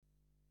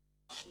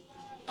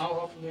How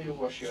often do you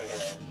wash your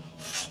hair?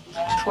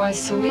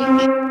 Twice a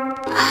week.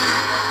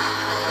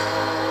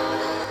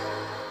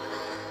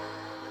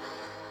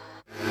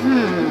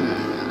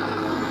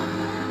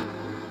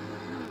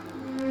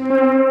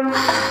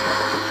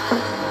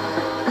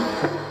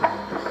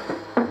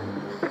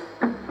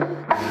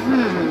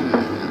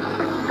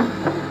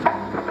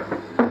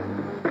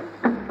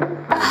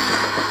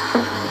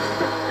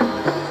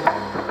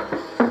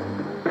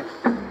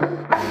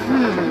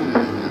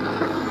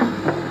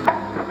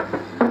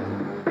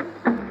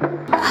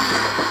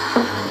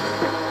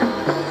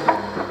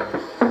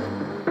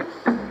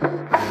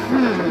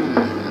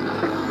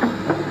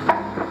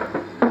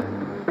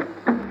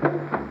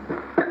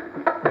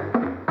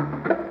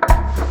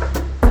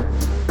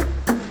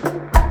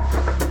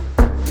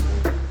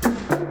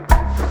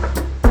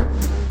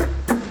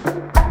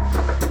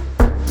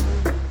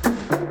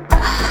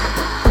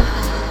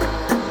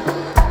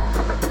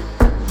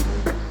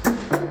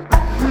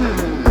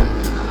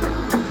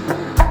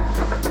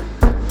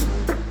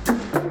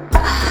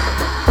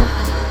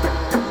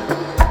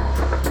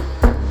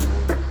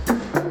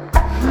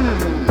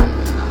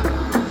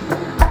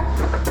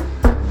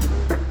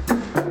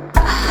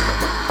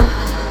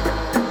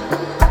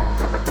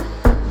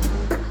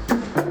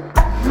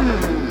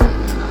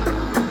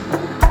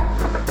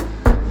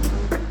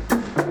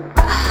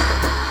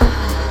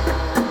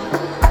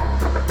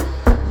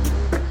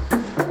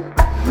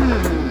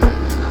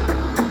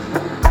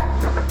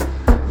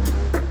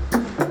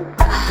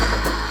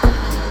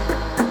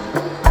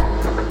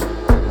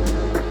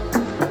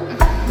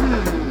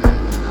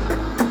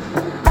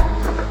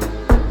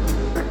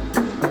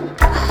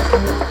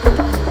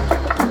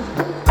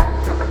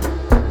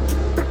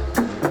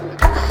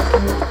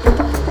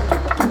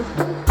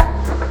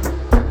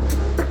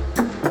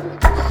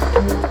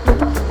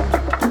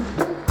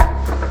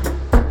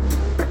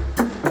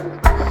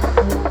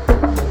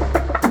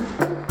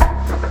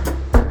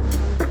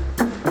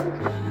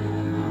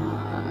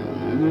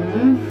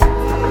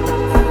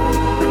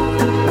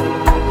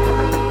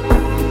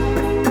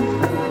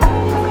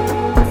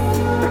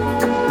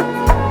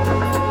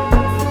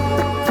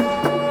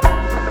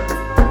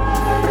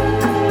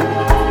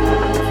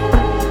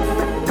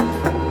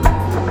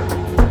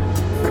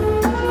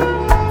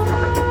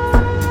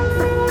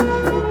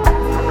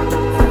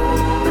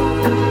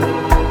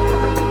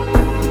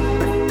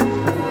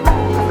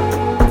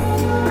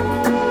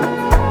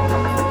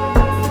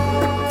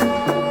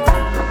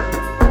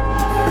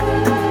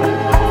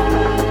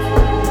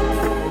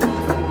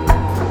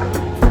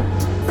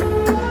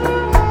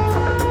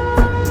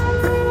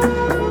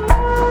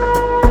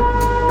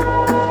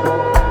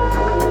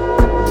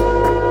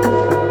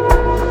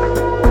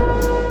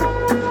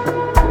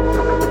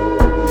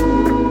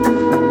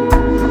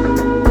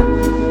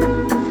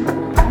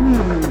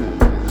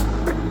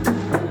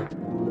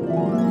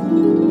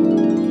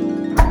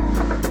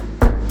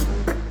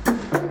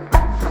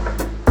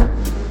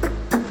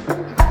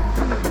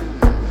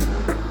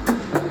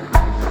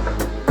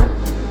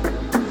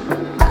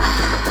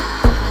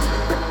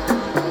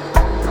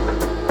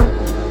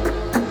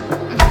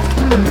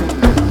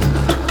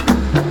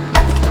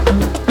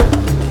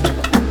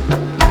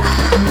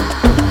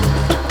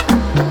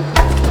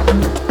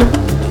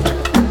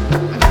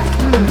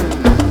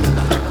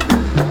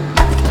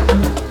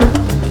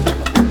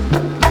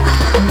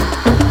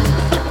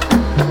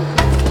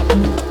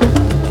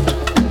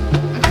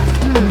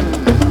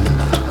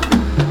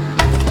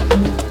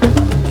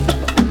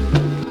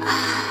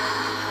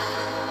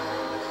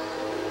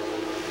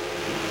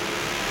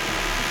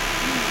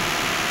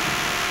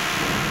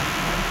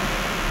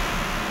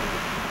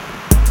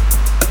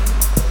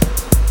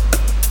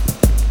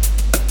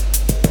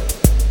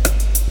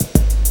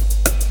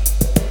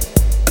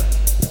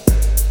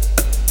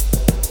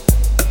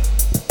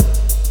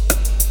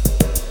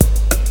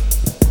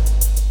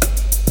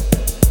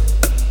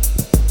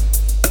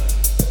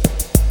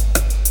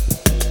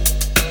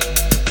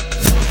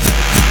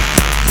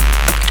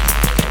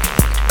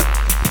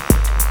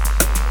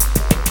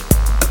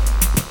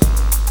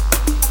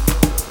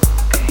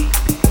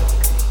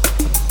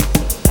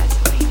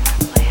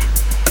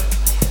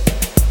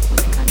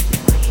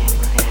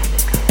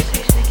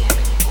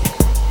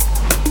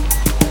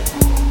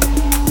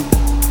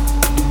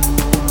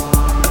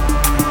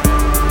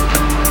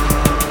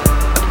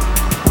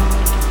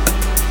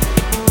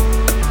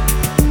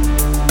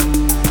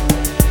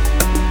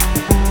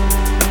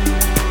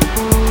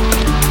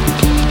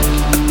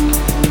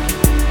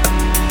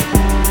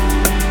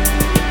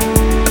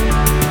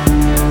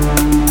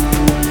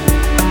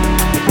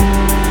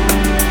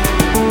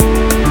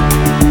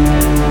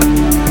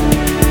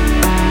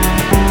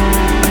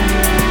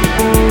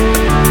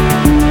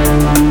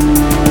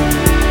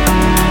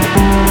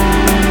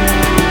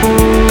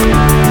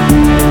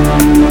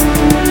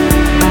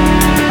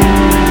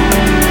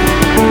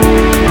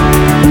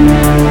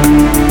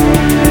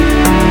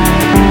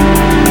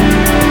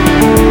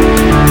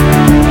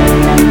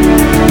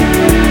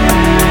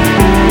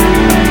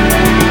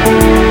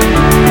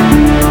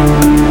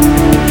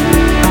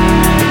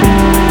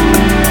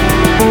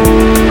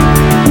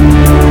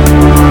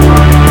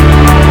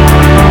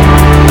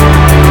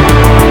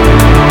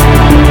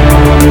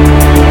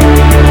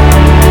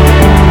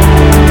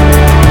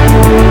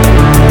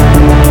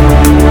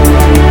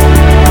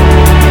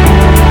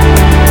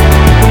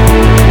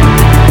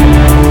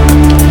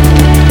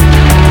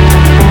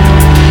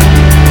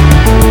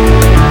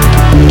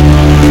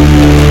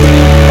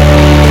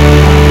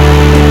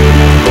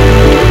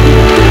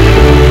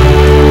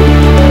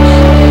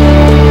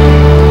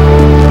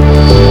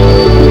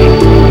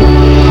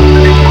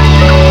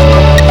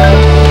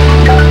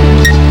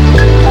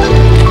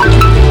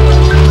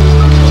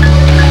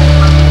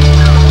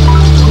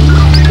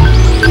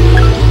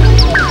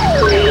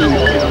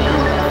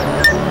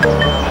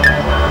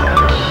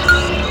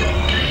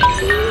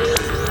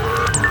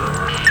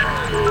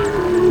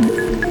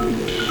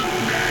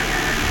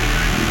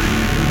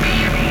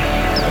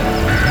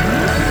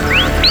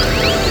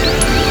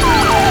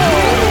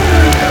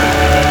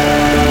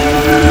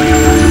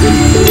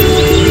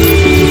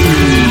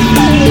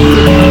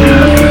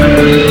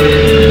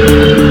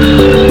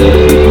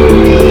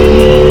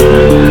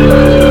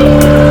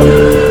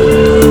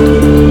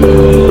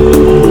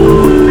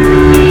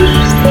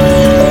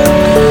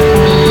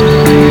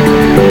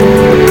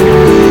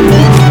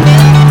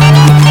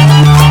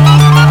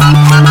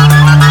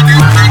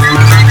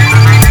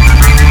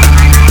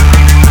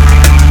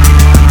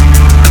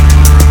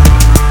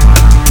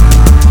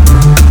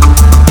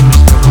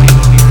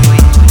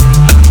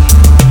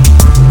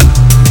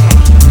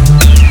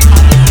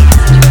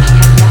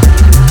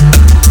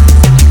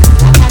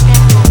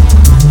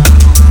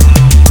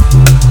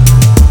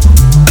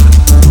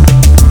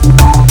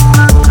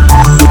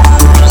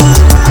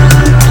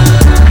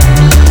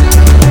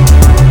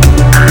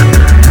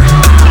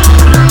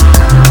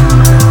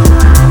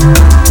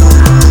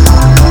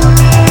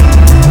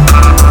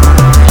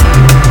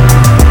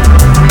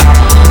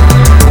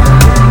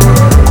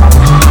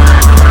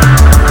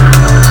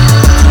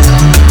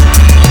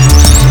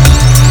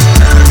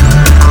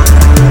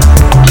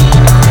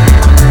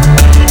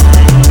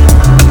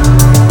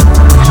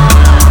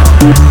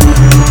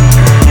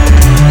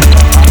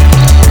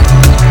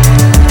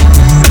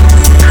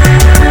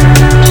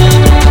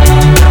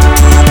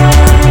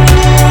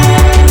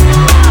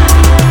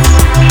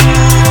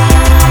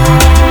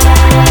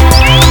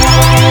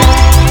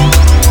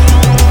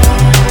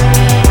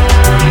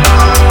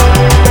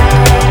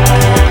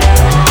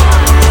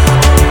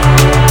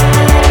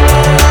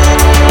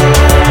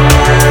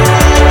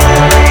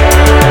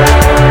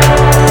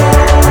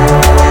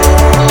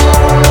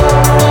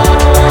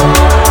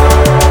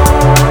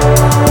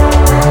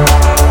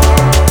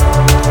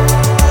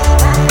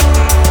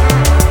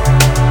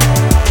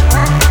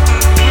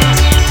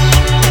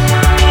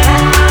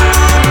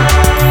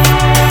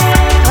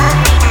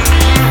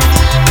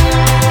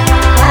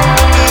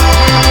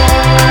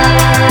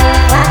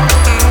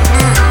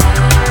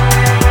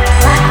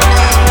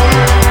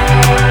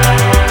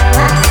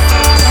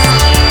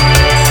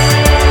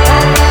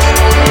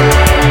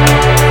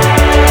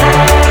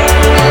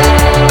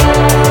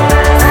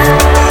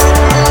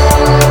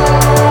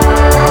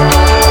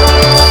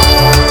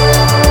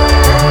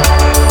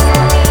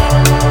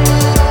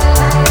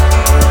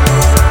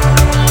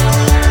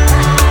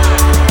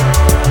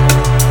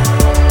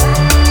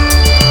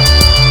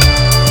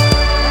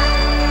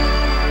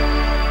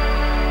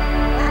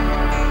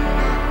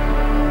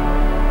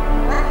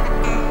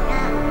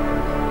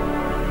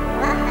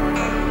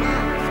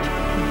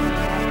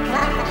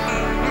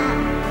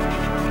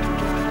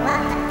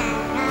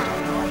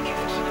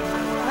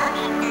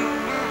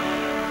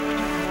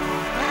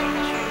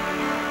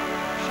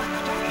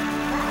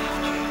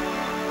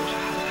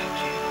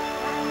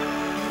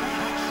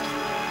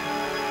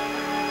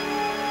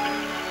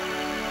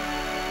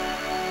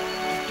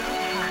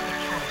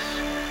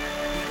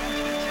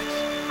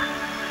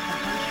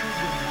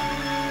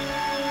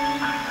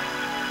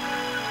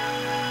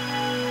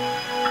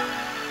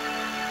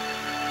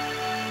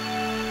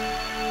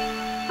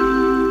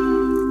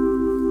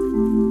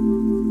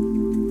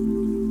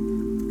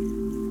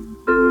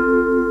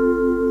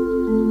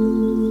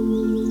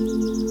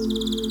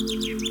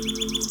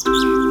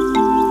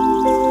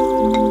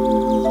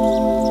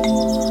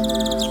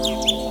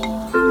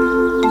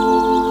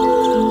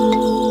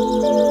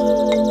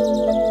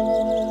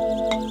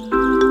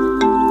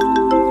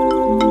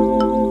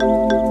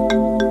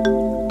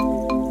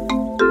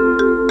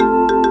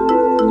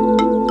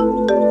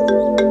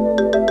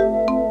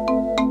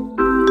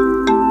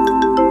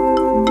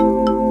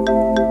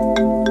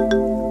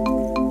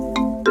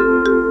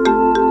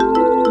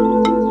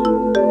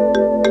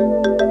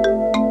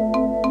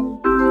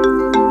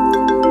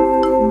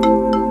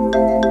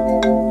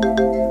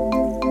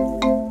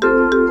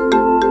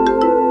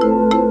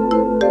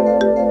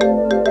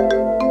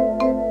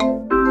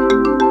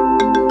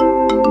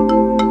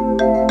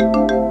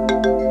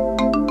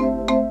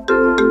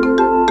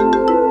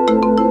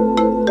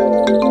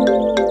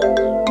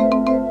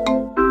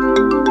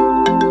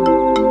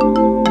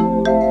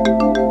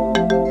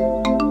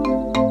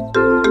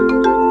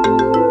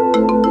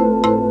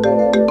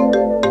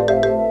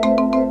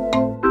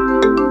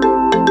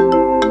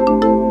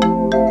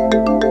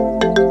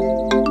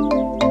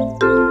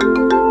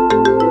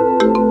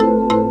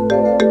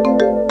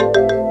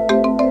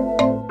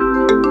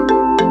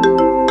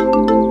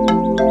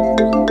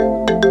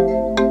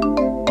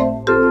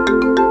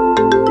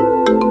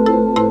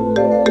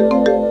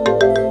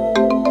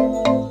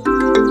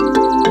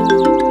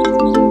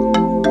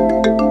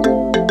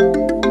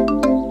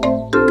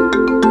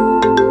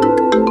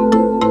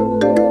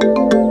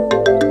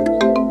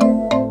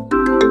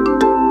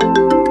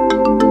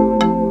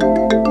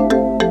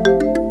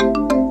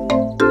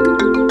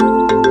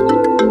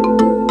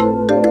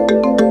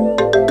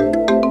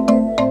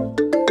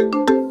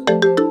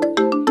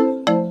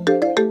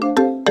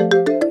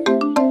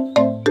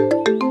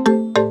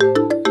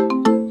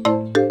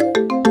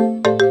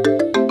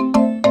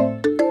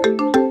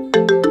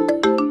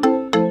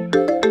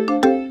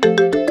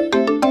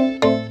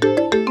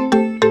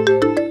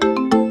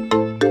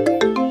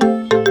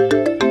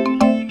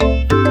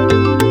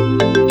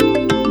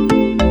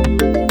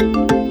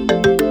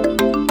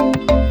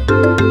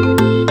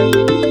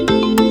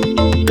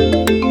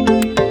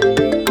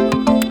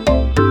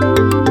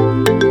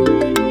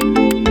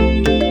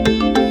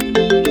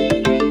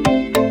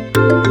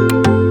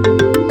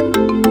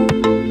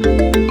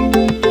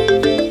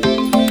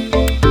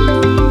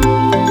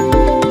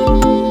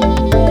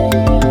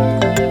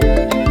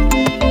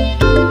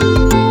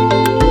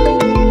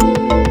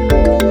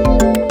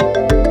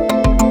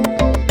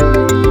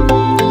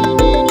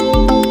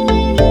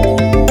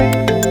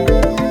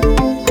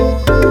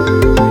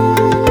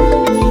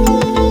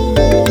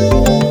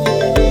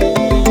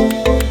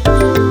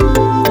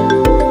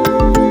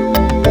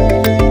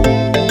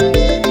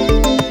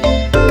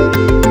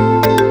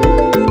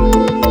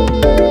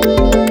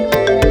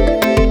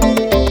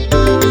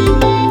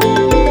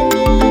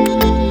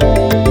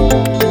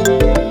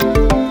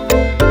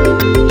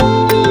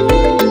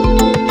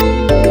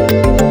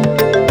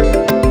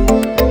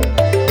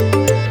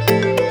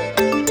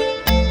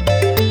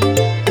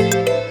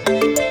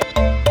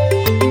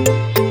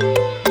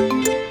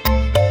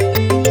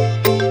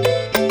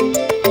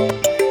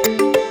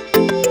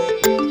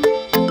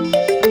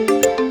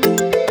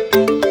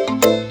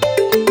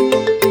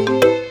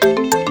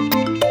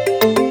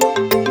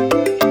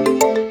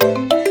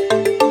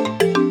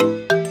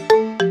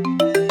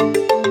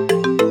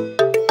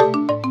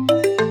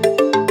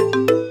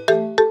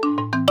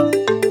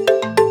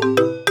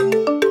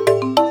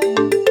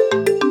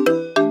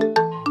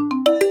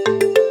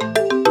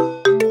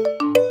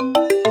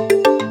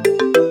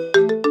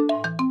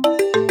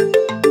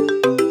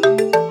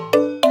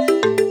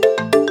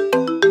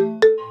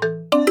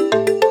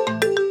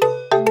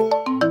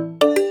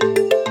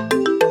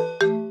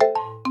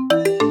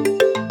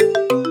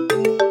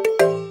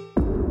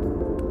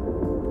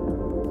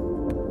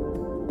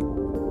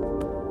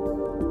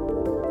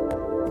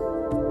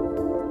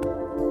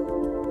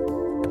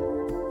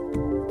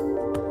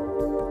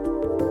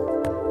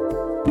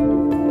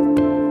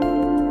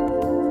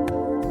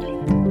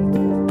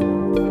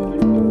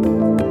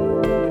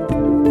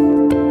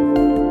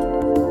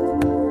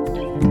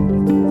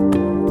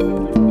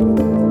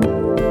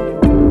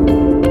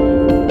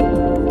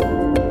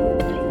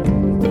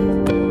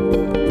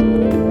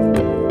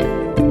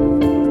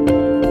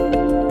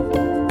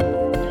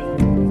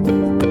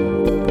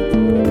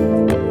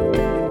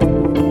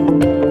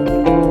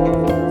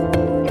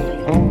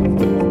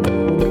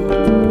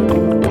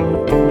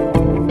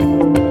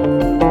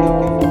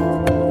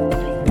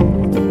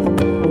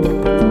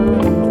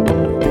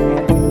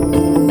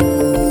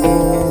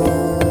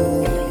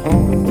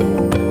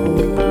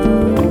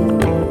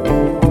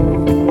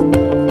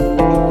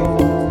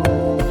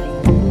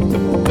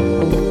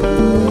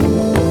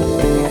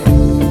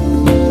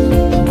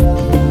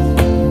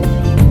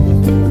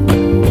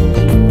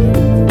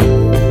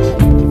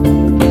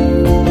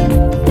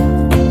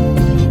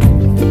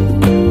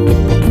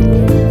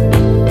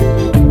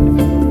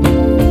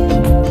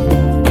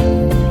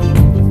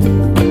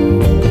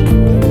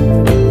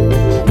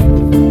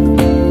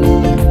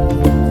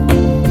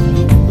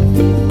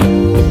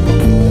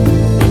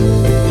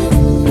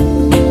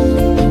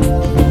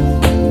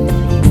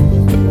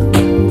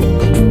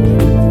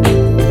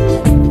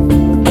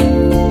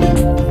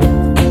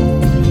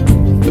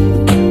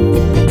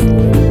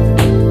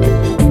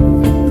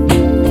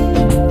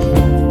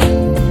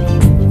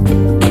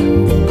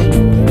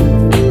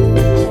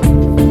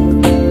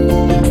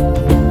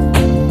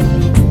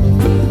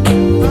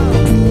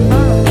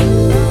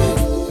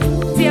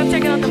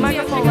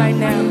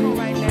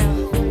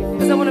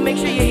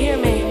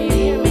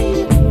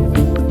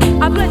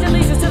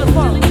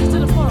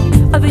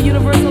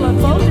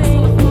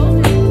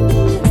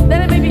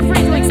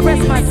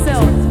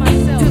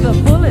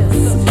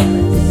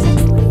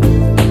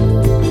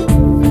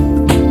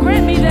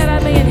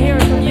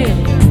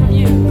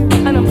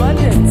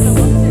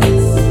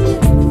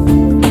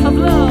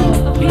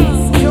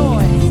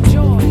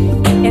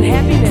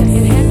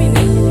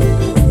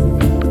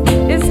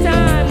 It's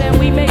time that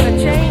we make a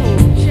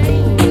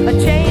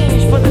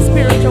change for the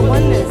spiritual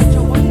oneness.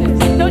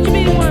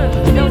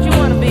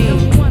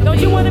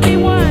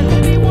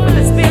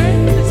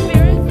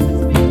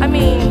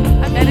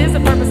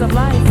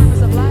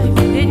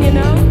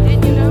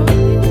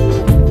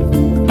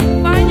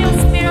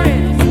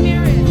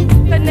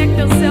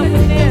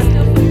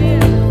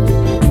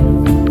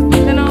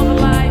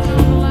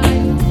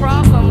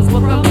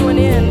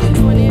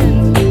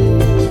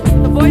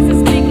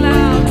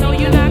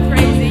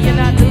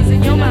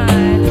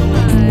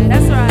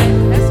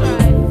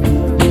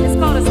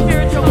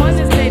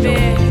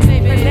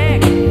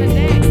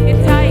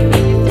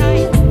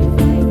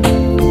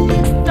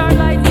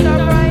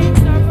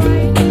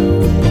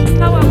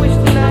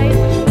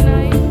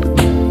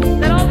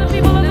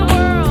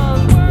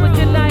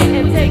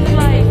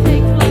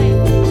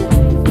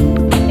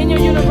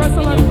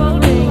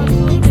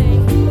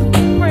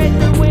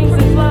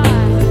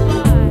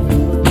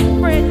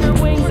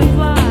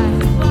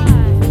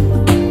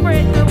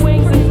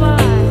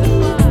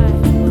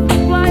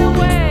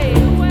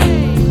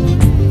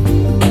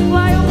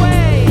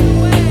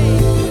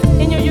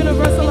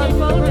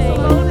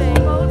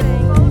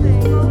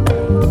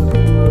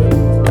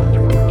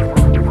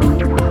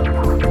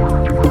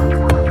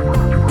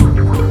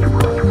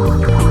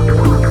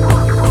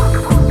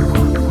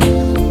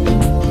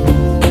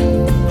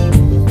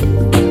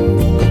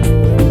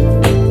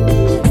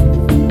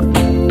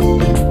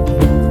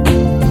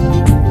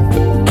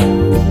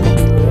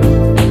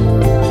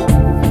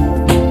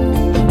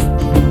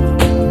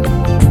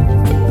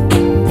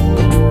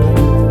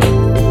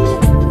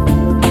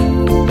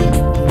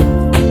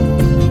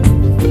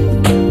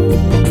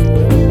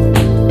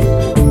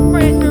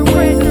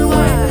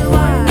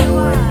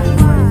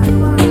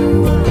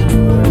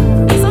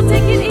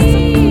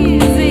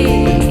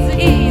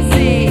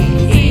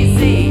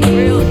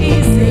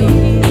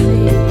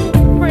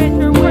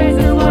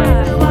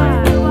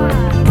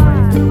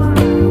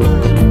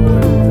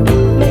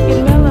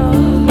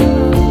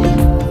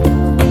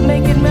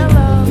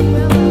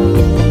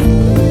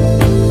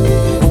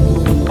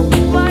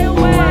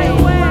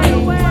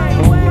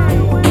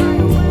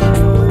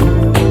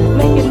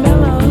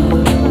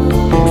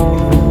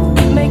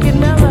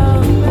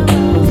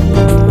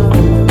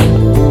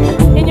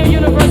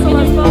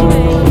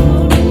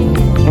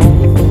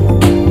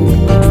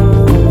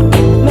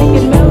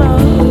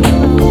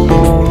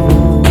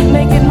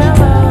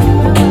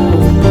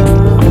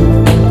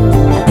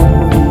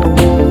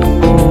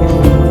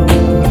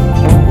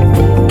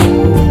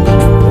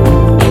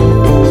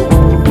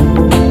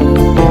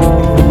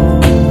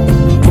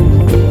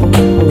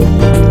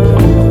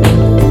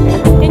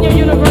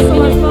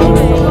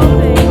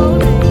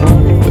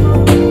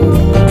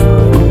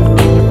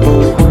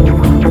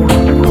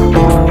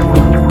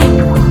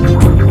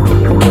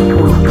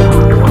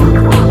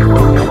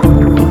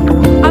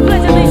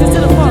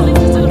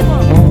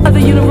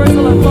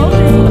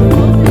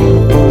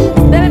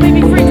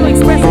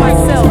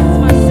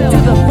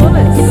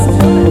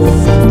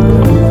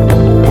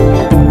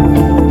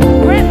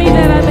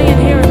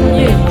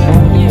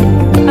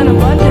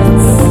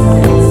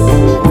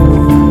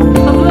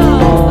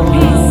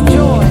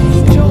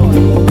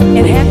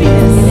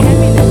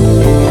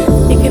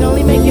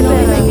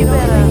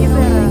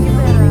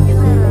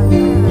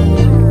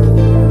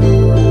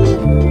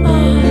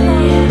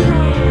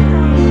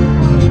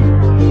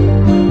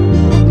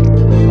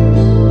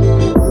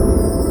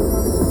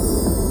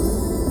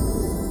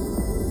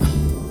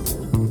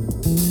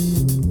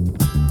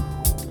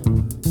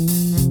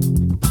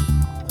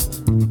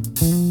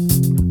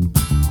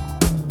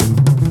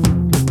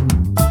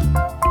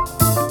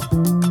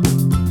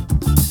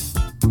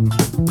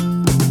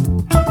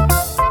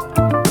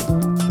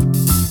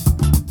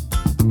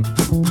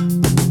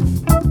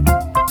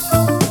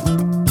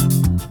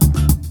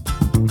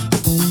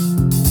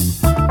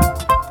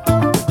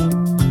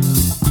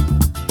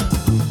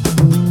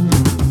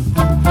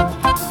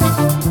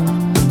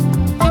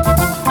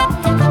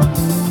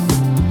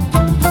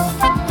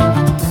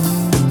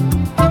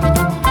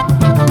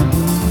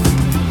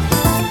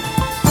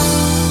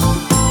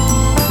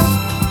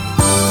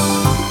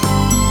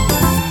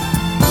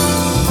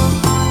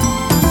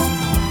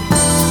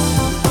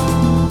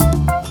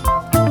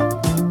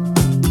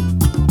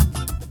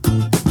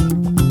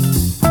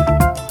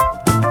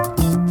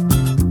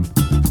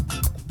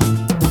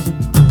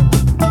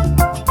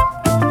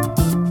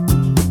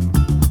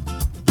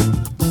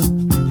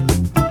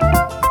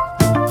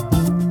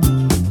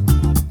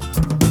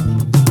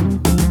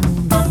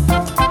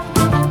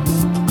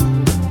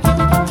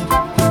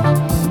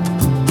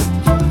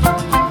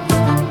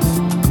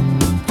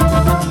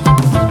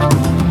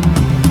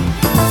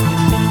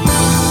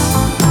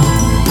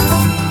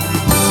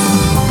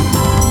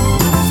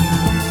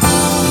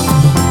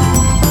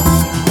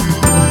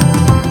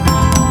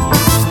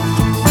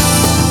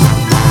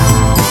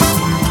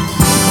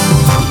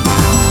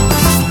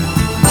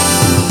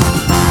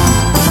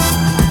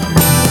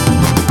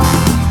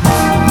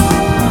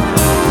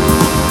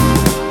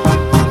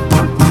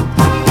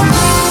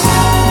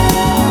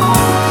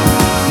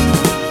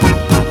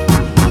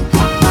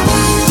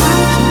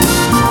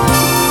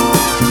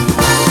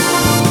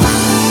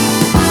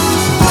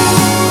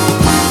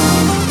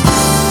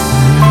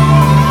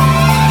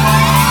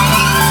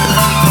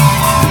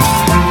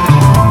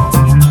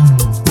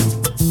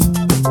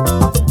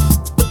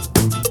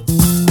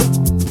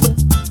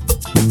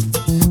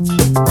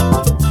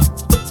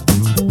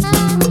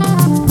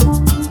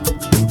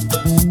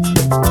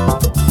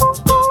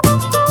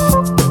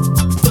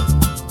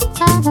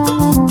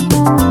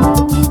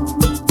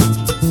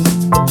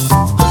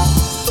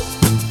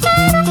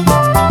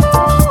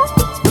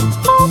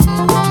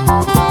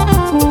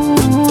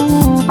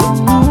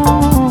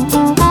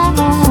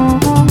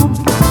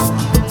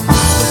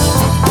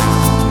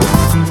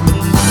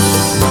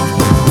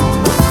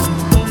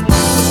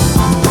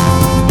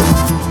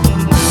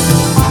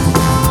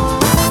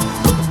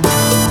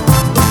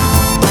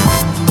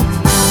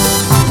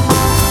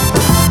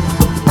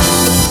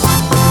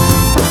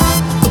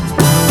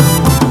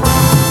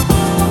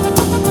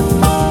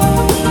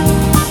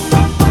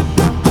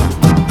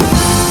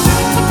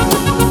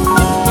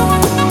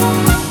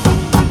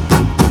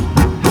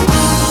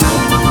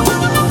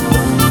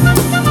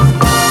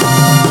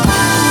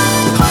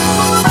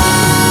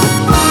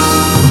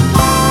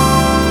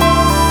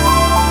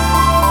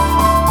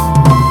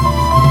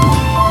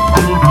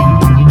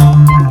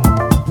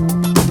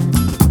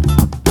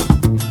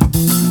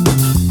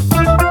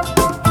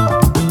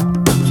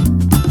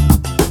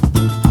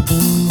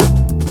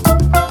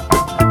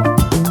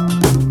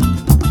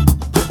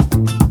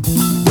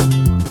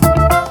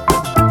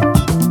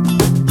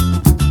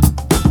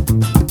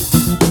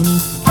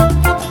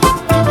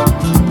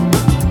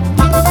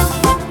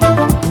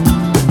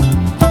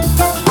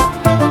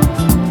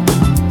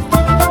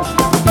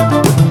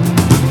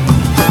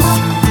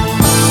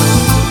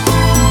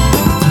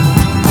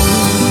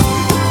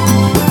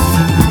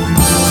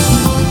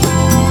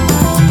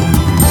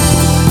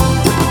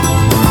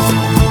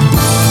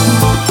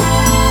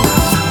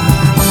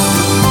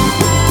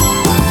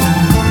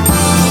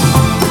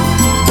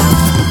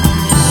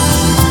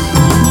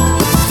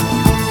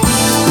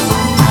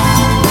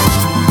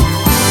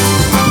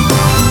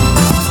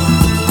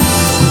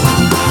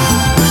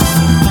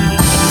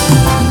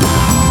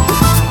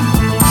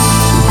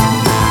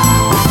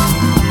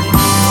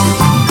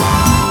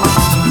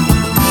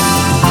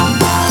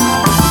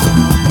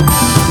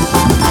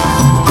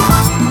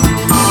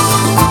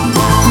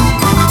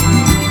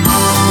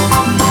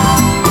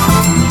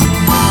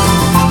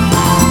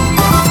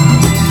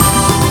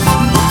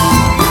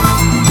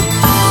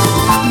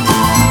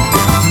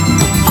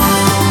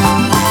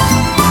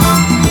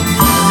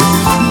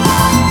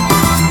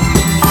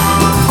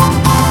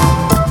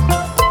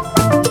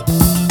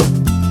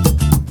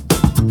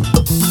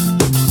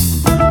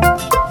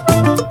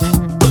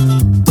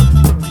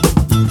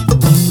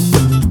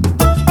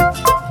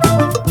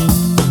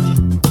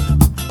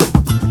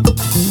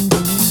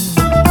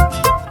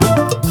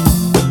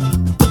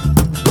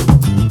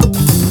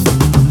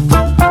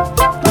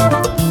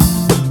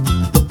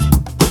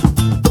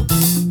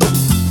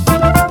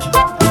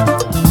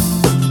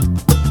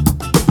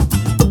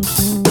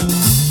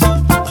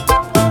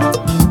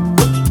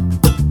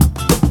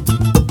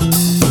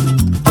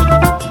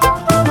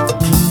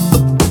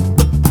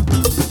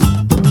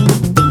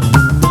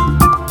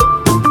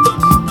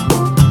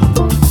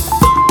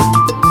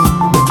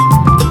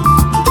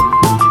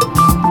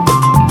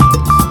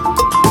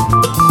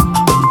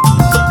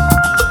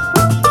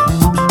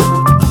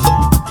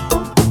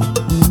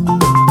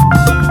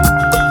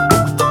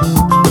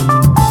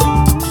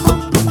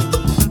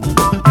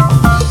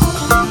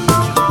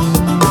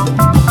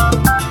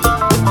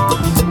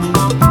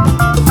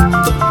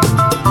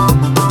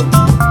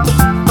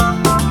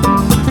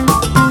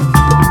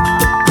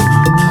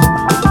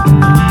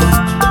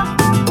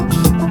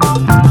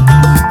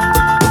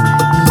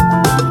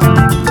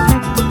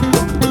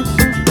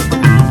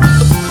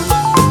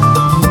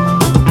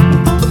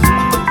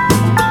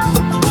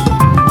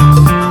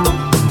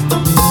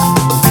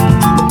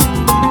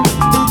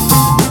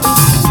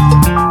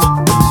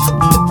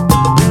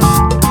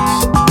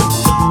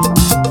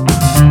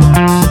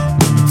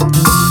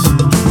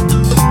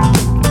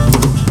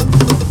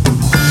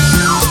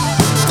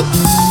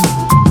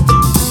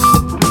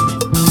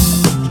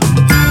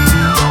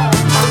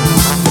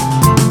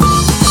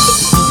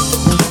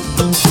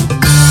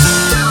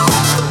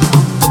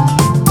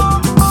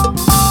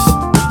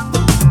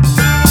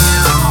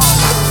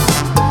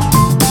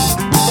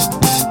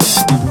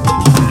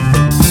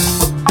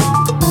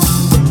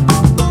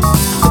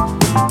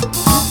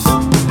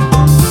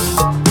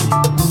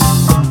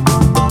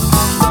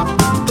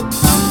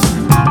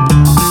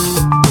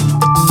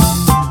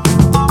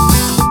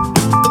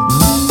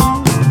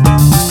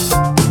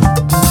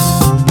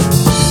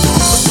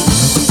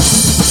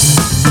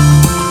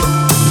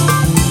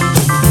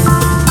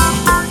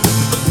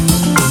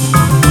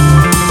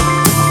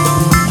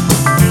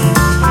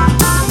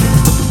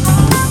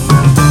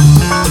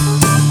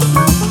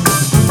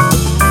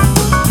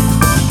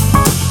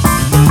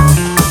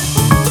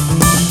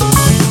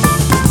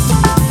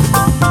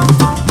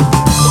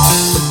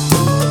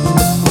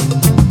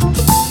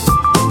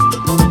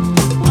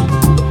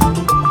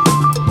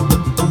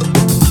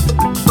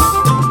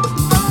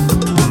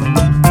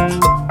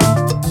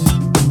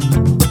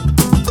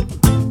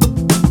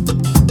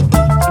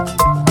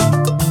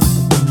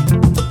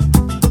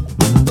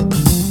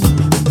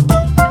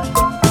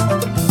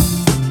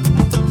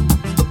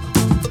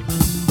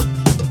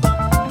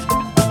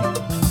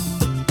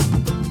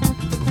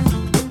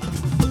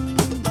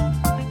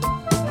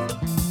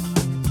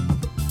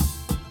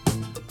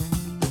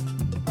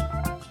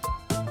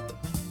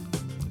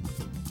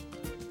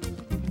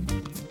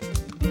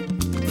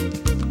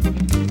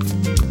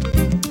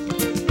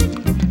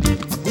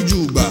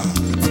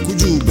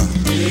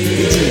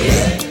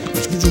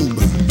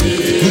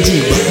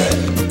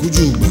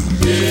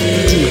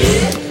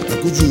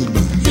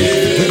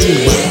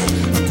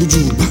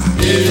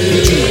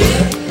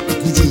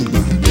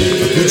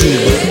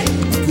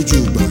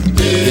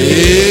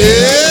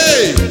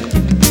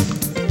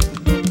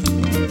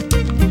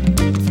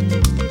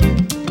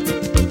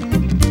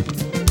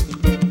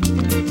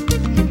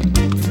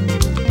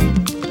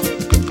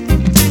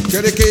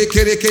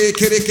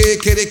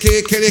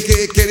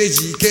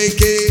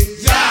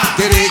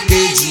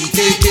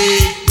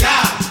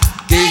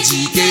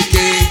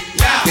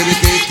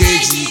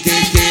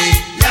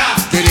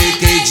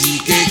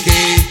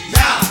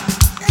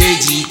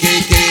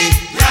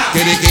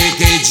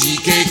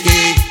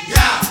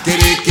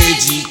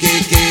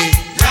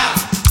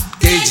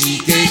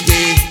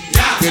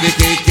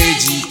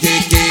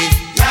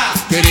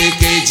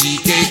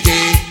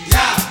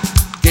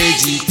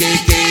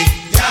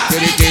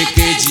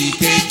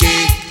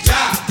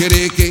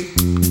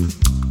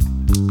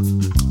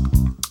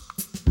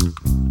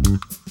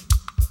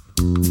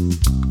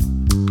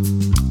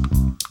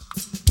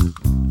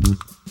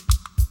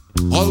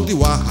 All the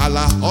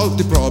wahala, all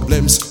the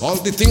problems, all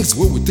the things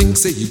we would think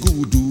say he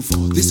go do for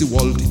this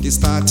world they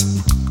start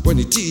when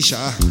the teacher,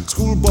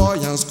 schoolboy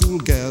and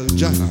schoolgirl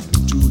jam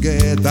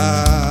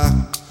together.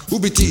 Who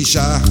be teacher?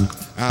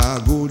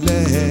 I go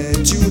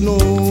let you know.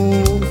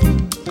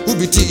 Who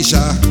be teacher?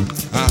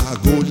 I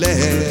go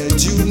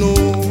let you know.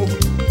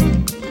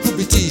 Who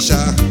be teacher?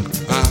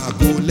 I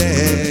go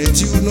let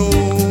you know.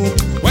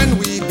 When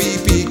we be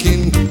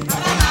picking,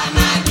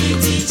 Mama be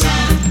teacher.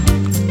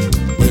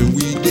 when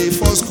we dey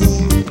for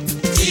school,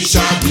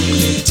 Teacher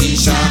be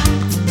teacher.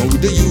 when we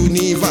dey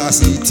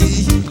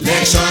university,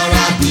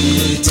 Lecturer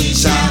be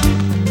teacher.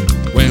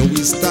 when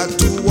we start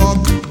to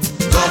work,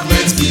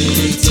 Government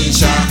be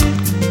teacher.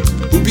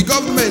 who be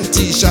government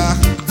teacher?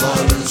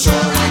 Culture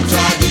and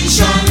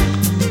tradition.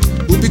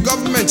 Who be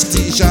government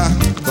teacher?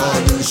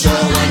 Culture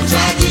and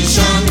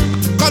tradition.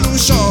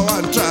 Culture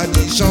and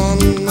tradition.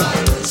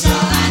 Culture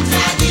and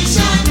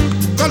tradition.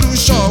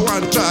 Culture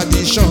and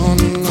tradition.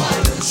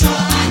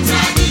 Culture and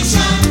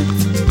tradition.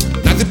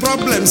 Now the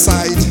problem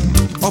side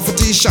of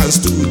teacher and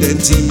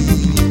student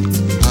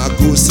I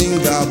go sing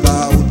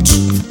about.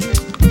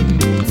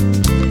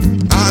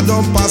 I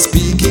don't pass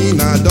speaking,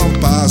 I don't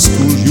pass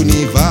school,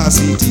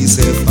 university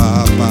self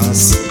I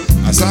pass.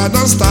 As I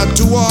don't start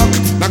to work,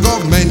 the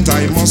government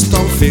I must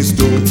turn face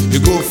though. You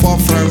go for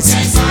France,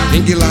 Yes, sir.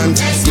 England,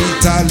 Yes, sir.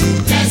 Italy,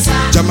 Yes,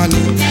 sir.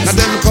 Germany, Yes, now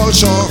them sir.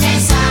 culture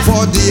Yes, sir.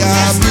 for their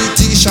Yes, sir.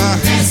 British,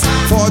 Yes, sir.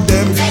 for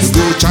them Yes, you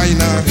go sir.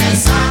 China,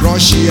 Yes, sir.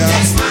 Russia,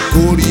 Yes, sir.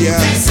 Korea,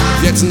 Yes, sir.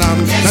 Vietnam,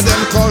 Yes, now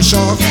them sir.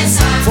 culture Yes,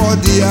 sir. for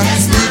their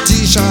Yes, sir.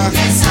 British,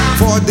 Yes, sir.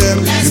 for them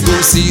Yes, you go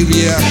sir.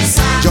 Syria, Yes,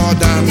 sir.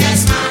 Jordan, Yes,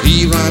 sir.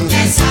 Iran,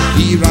 Yes, sir.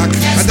 Iraq,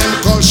 Yes, now them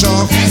sir.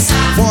 culture Yes,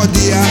 sir. for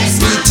their Yes, sir.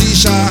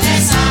 British,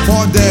 Yes, sir.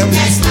 for them.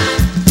 Yes,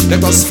 sir.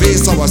 Let us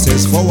face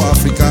ourselves for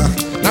Africa.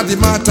 Not the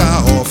matter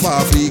of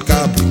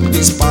Africa. Bring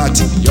this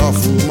party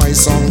off through my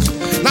song.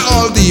 Now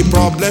all the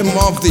problem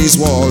of this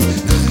world,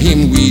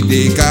 him we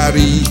they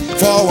carry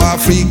for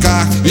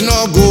Africa. You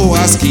know go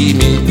ask me.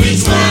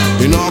 Which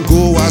one? You know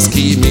go ask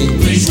me.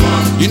 Which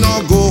one? You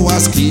know go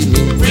ask me.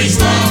 Which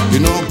one? You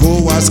know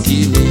go ask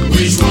me.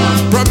 Which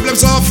one?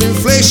 Problems of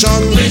inflation.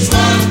 Which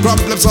one?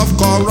 Problems of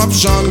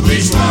corruption.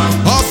 Which one?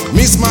 Of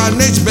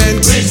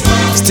mismanagement. Which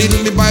one?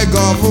 Still by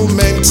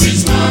government.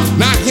 Which one?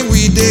 Now here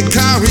we they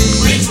carry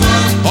Which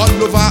one? all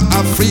over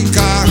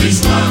Africa.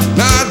 Which one?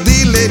 Now the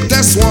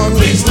latest one.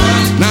 Which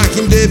one? Now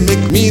him they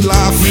make me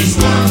laugh. Which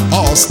one?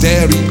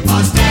 Austerity,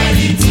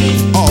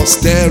 Austerity.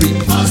 austerity.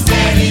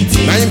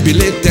 Austerity. Now him the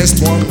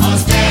latest one.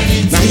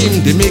 Austerity. Now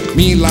him they make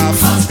me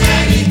laugh.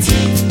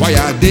 Austerity. Why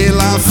are they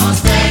laugh?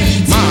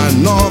 Austerity.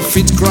 Man no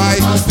fit cry.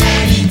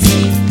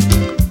 Austerity.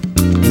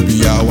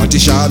 Ubia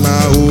watishana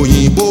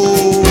oyinbo.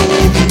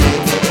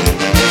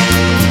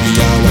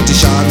 Ubia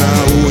watishana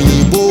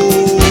oyinbo.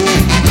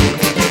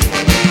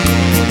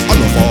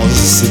 All of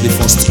us in the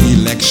first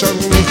election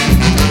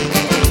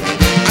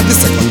and the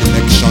second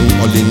election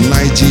all in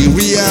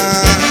Nigeria.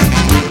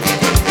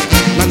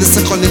 Now the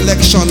second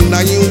election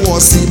now in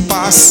was he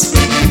pass.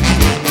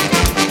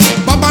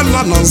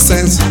 Babala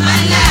nonsense.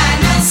 Babala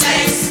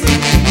nonsense.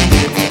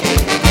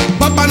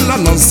 Babala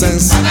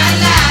nonsense.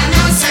 Babala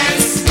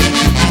nonsense.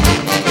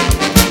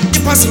 He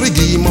pass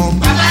redeemer.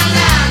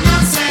 Babala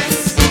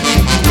nonsense.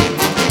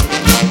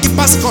 He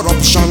pass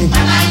corruption.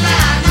 Babala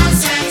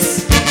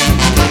nonsense.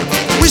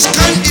 Which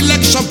kind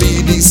election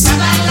be this?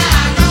 Babala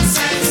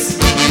nonsense.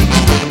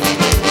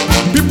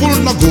 People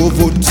not go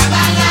vote.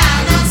 Babala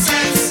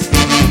nonsense.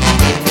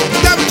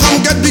 Them come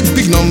get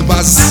big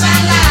numbers.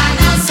 Babala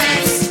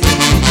nonsense.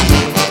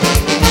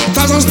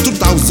 Thousands to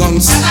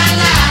thousands.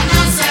 Babala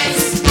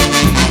nonsense.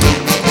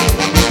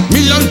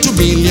 Million to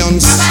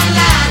millions.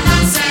 Babala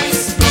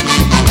nonsense.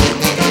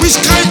 Which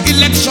kind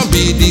election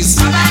be this?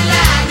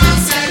 Babala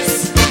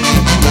nonsense.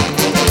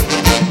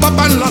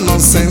 Babala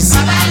nonsense.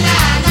 Babala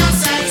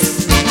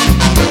nonsense.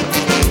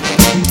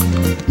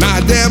 Na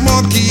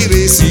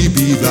democracy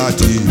be that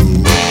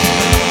you.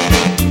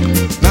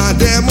 Na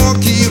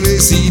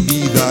democracy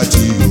be that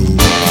you.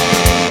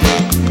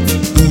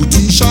 Who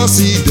teach us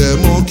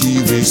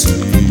democracy?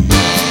 crazy.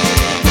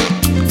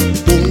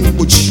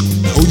 Bongochi,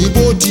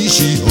 Oyinbo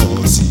teach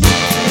us.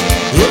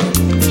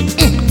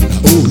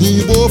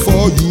 Oyinbo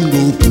for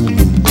Europe.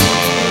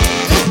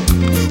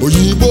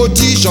 Oyinbo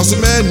teach us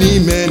many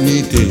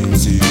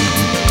things.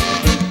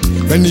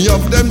 Many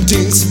of them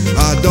things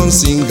I don't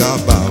sing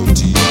about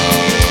it.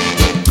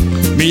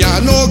 Me I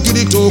no get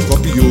it to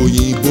copy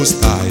Oyinbo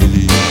style.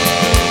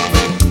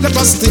 Let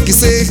us think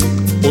say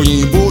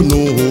Oyinbo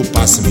no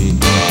pass me.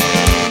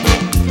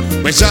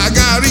 When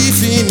Shagari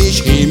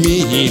finish him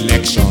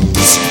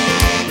elections,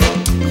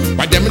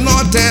 but them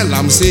not tell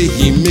am say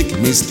he make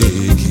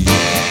mistake.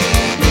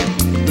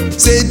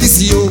 Say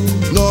this yo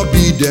no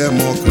be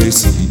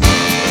democracy.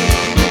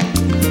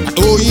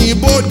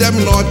 Oyinbo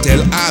them not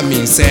tell am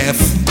himself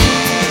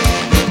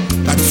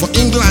that for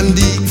England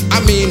the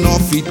army no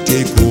fit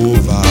take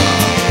over.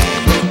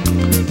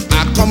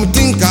 I come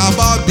think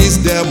about this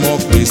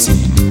democracy,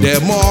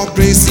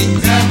 democracy,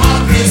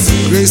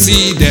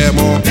 crazy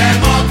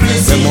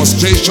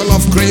demonstration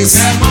of grace,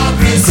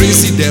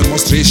 crazy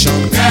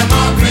demonstration.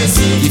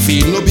 If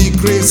it no be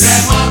crazy,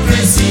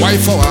 why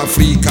for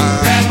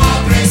Africa?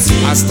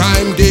 As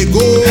time they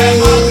go,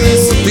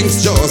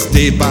 things just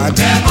they bad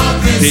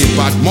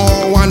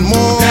more and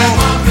more.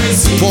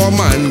 Poor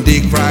man they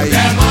cry,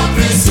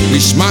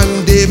 rich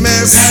man they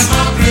mess.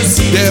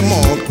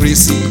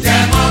 Democracy,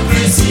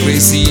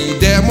 crazy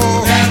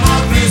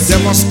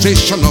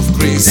demonstration of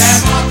grace,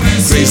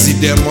 crazy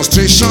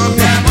demonstration.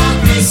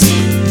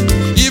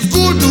 If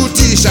good do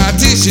teacher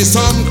teach you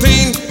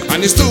something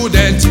and the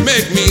student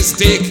make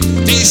mistake,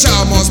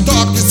 teacher must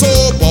talk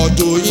so, but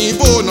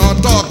Oyinbo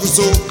not talk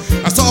so.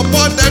 I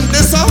support them,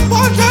 they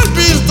support that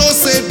bill to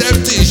say them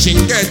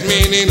teaching get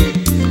meaning,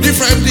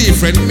 different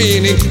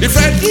meaning,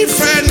 different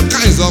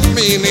kinds of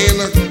meaning.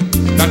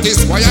 That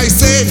is why I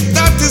say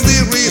that is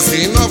the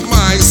reason of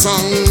my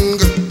song.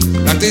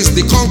 That is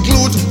the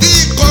conclude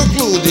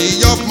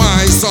of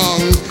my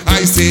song.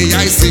 I say,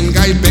 I sing,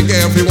 I beg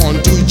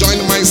everyone to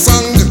join my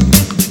song.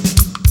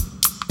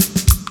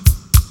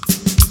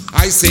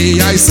 I say,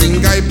 I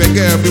sing, I beg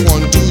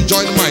everyone to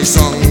join my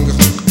song.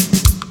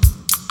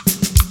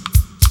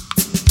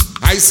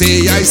 I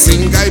say, I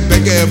sing, I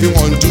beg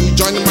everyone to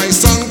join my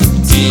song.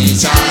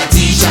 Teacher,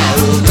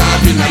 oh,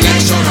 that be a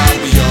lecturer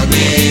be your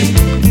name.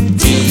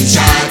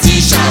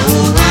 Teacher,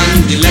 oh,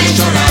 and the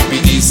lecturer be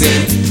the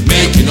same.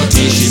 Make you not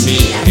teach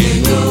me, I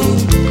know.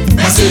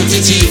 That's it,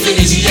 teach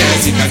finish,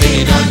 yes, if I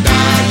don't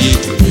die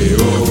today,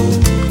 oh.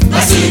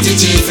 That's it,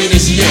 teach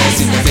finish, yes,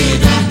 if I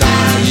don't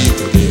die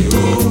today,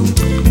 oh.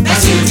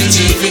 That's it, teach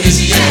finish,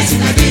 yes, if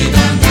I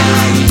don't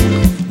die.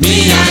 Me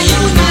and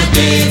you not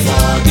there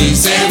for the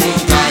same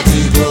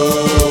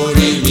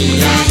category. Me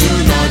and you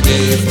not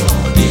there for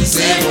the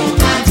same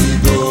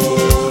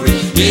category.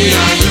 Me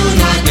and you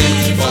not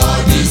there for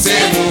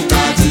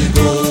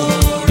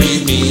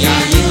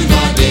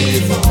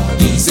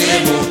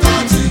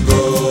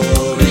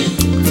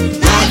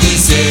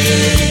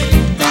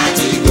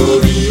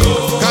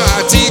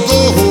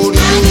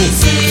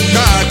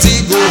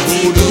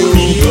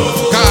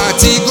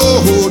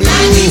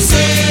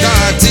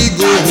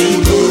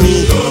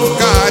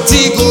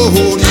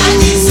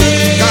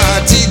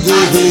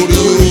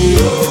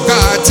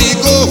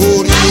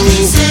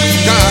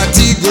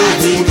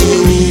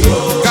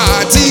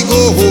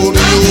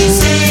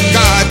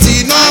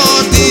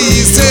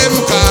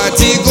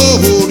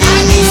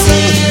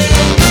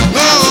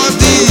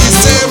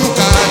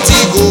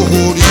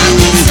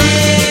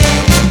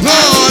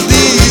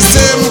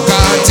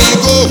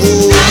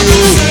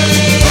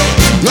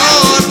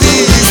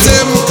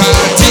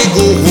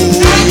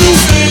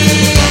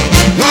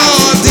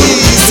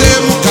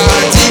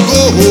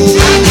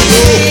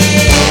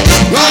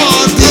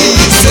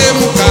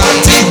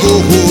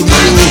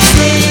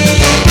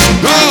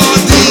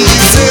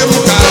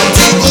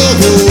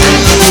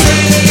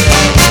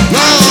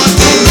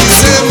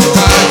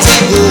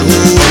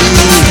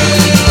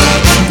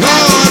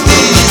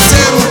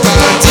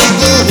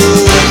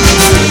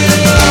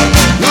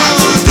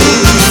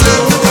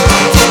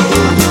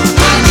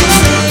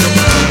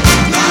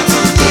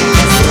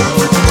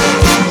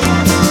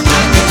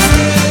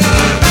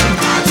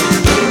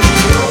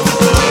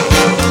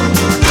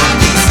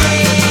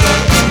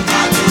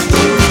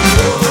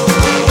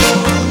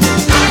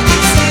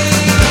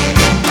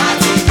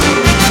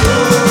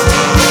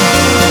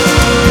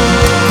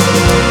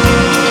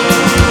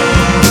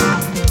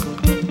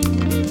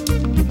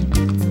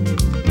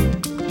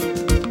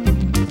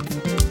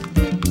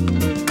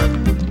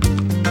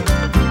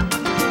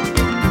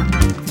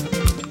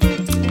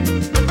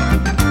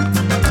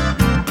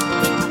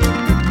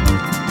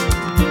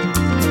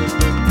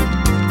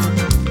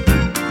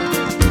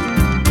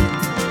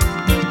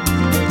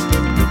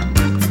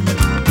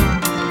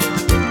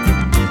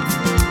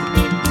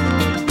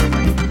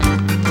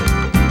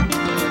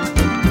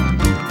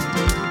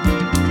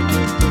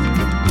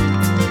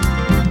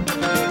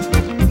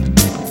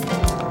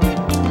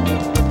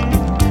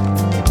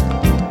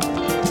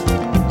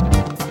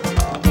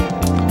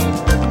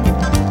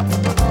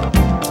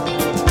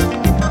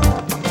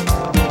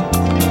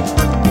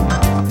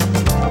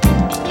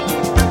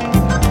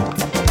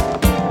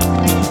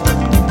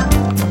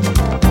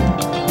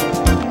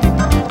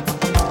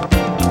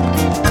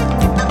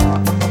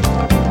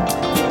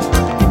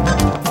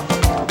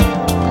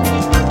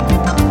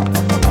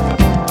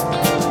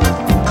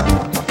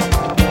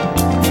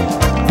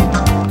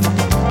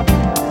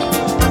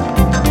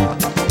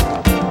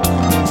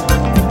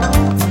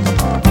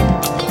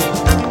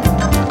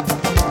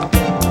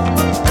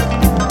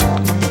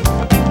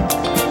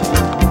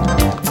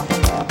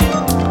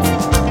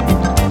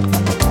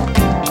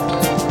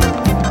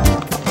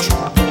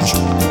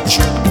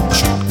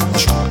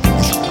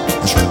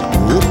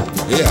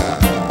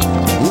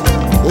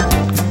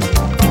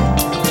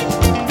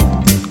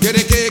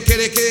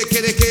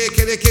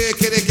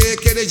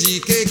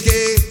KGKK,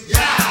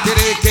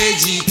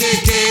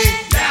 KGKK,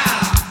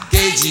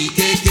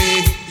 KGKK,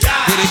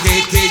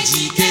 KGKK,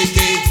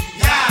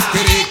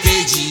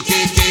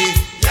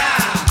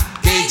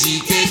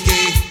 KGKK,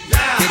 KGKK,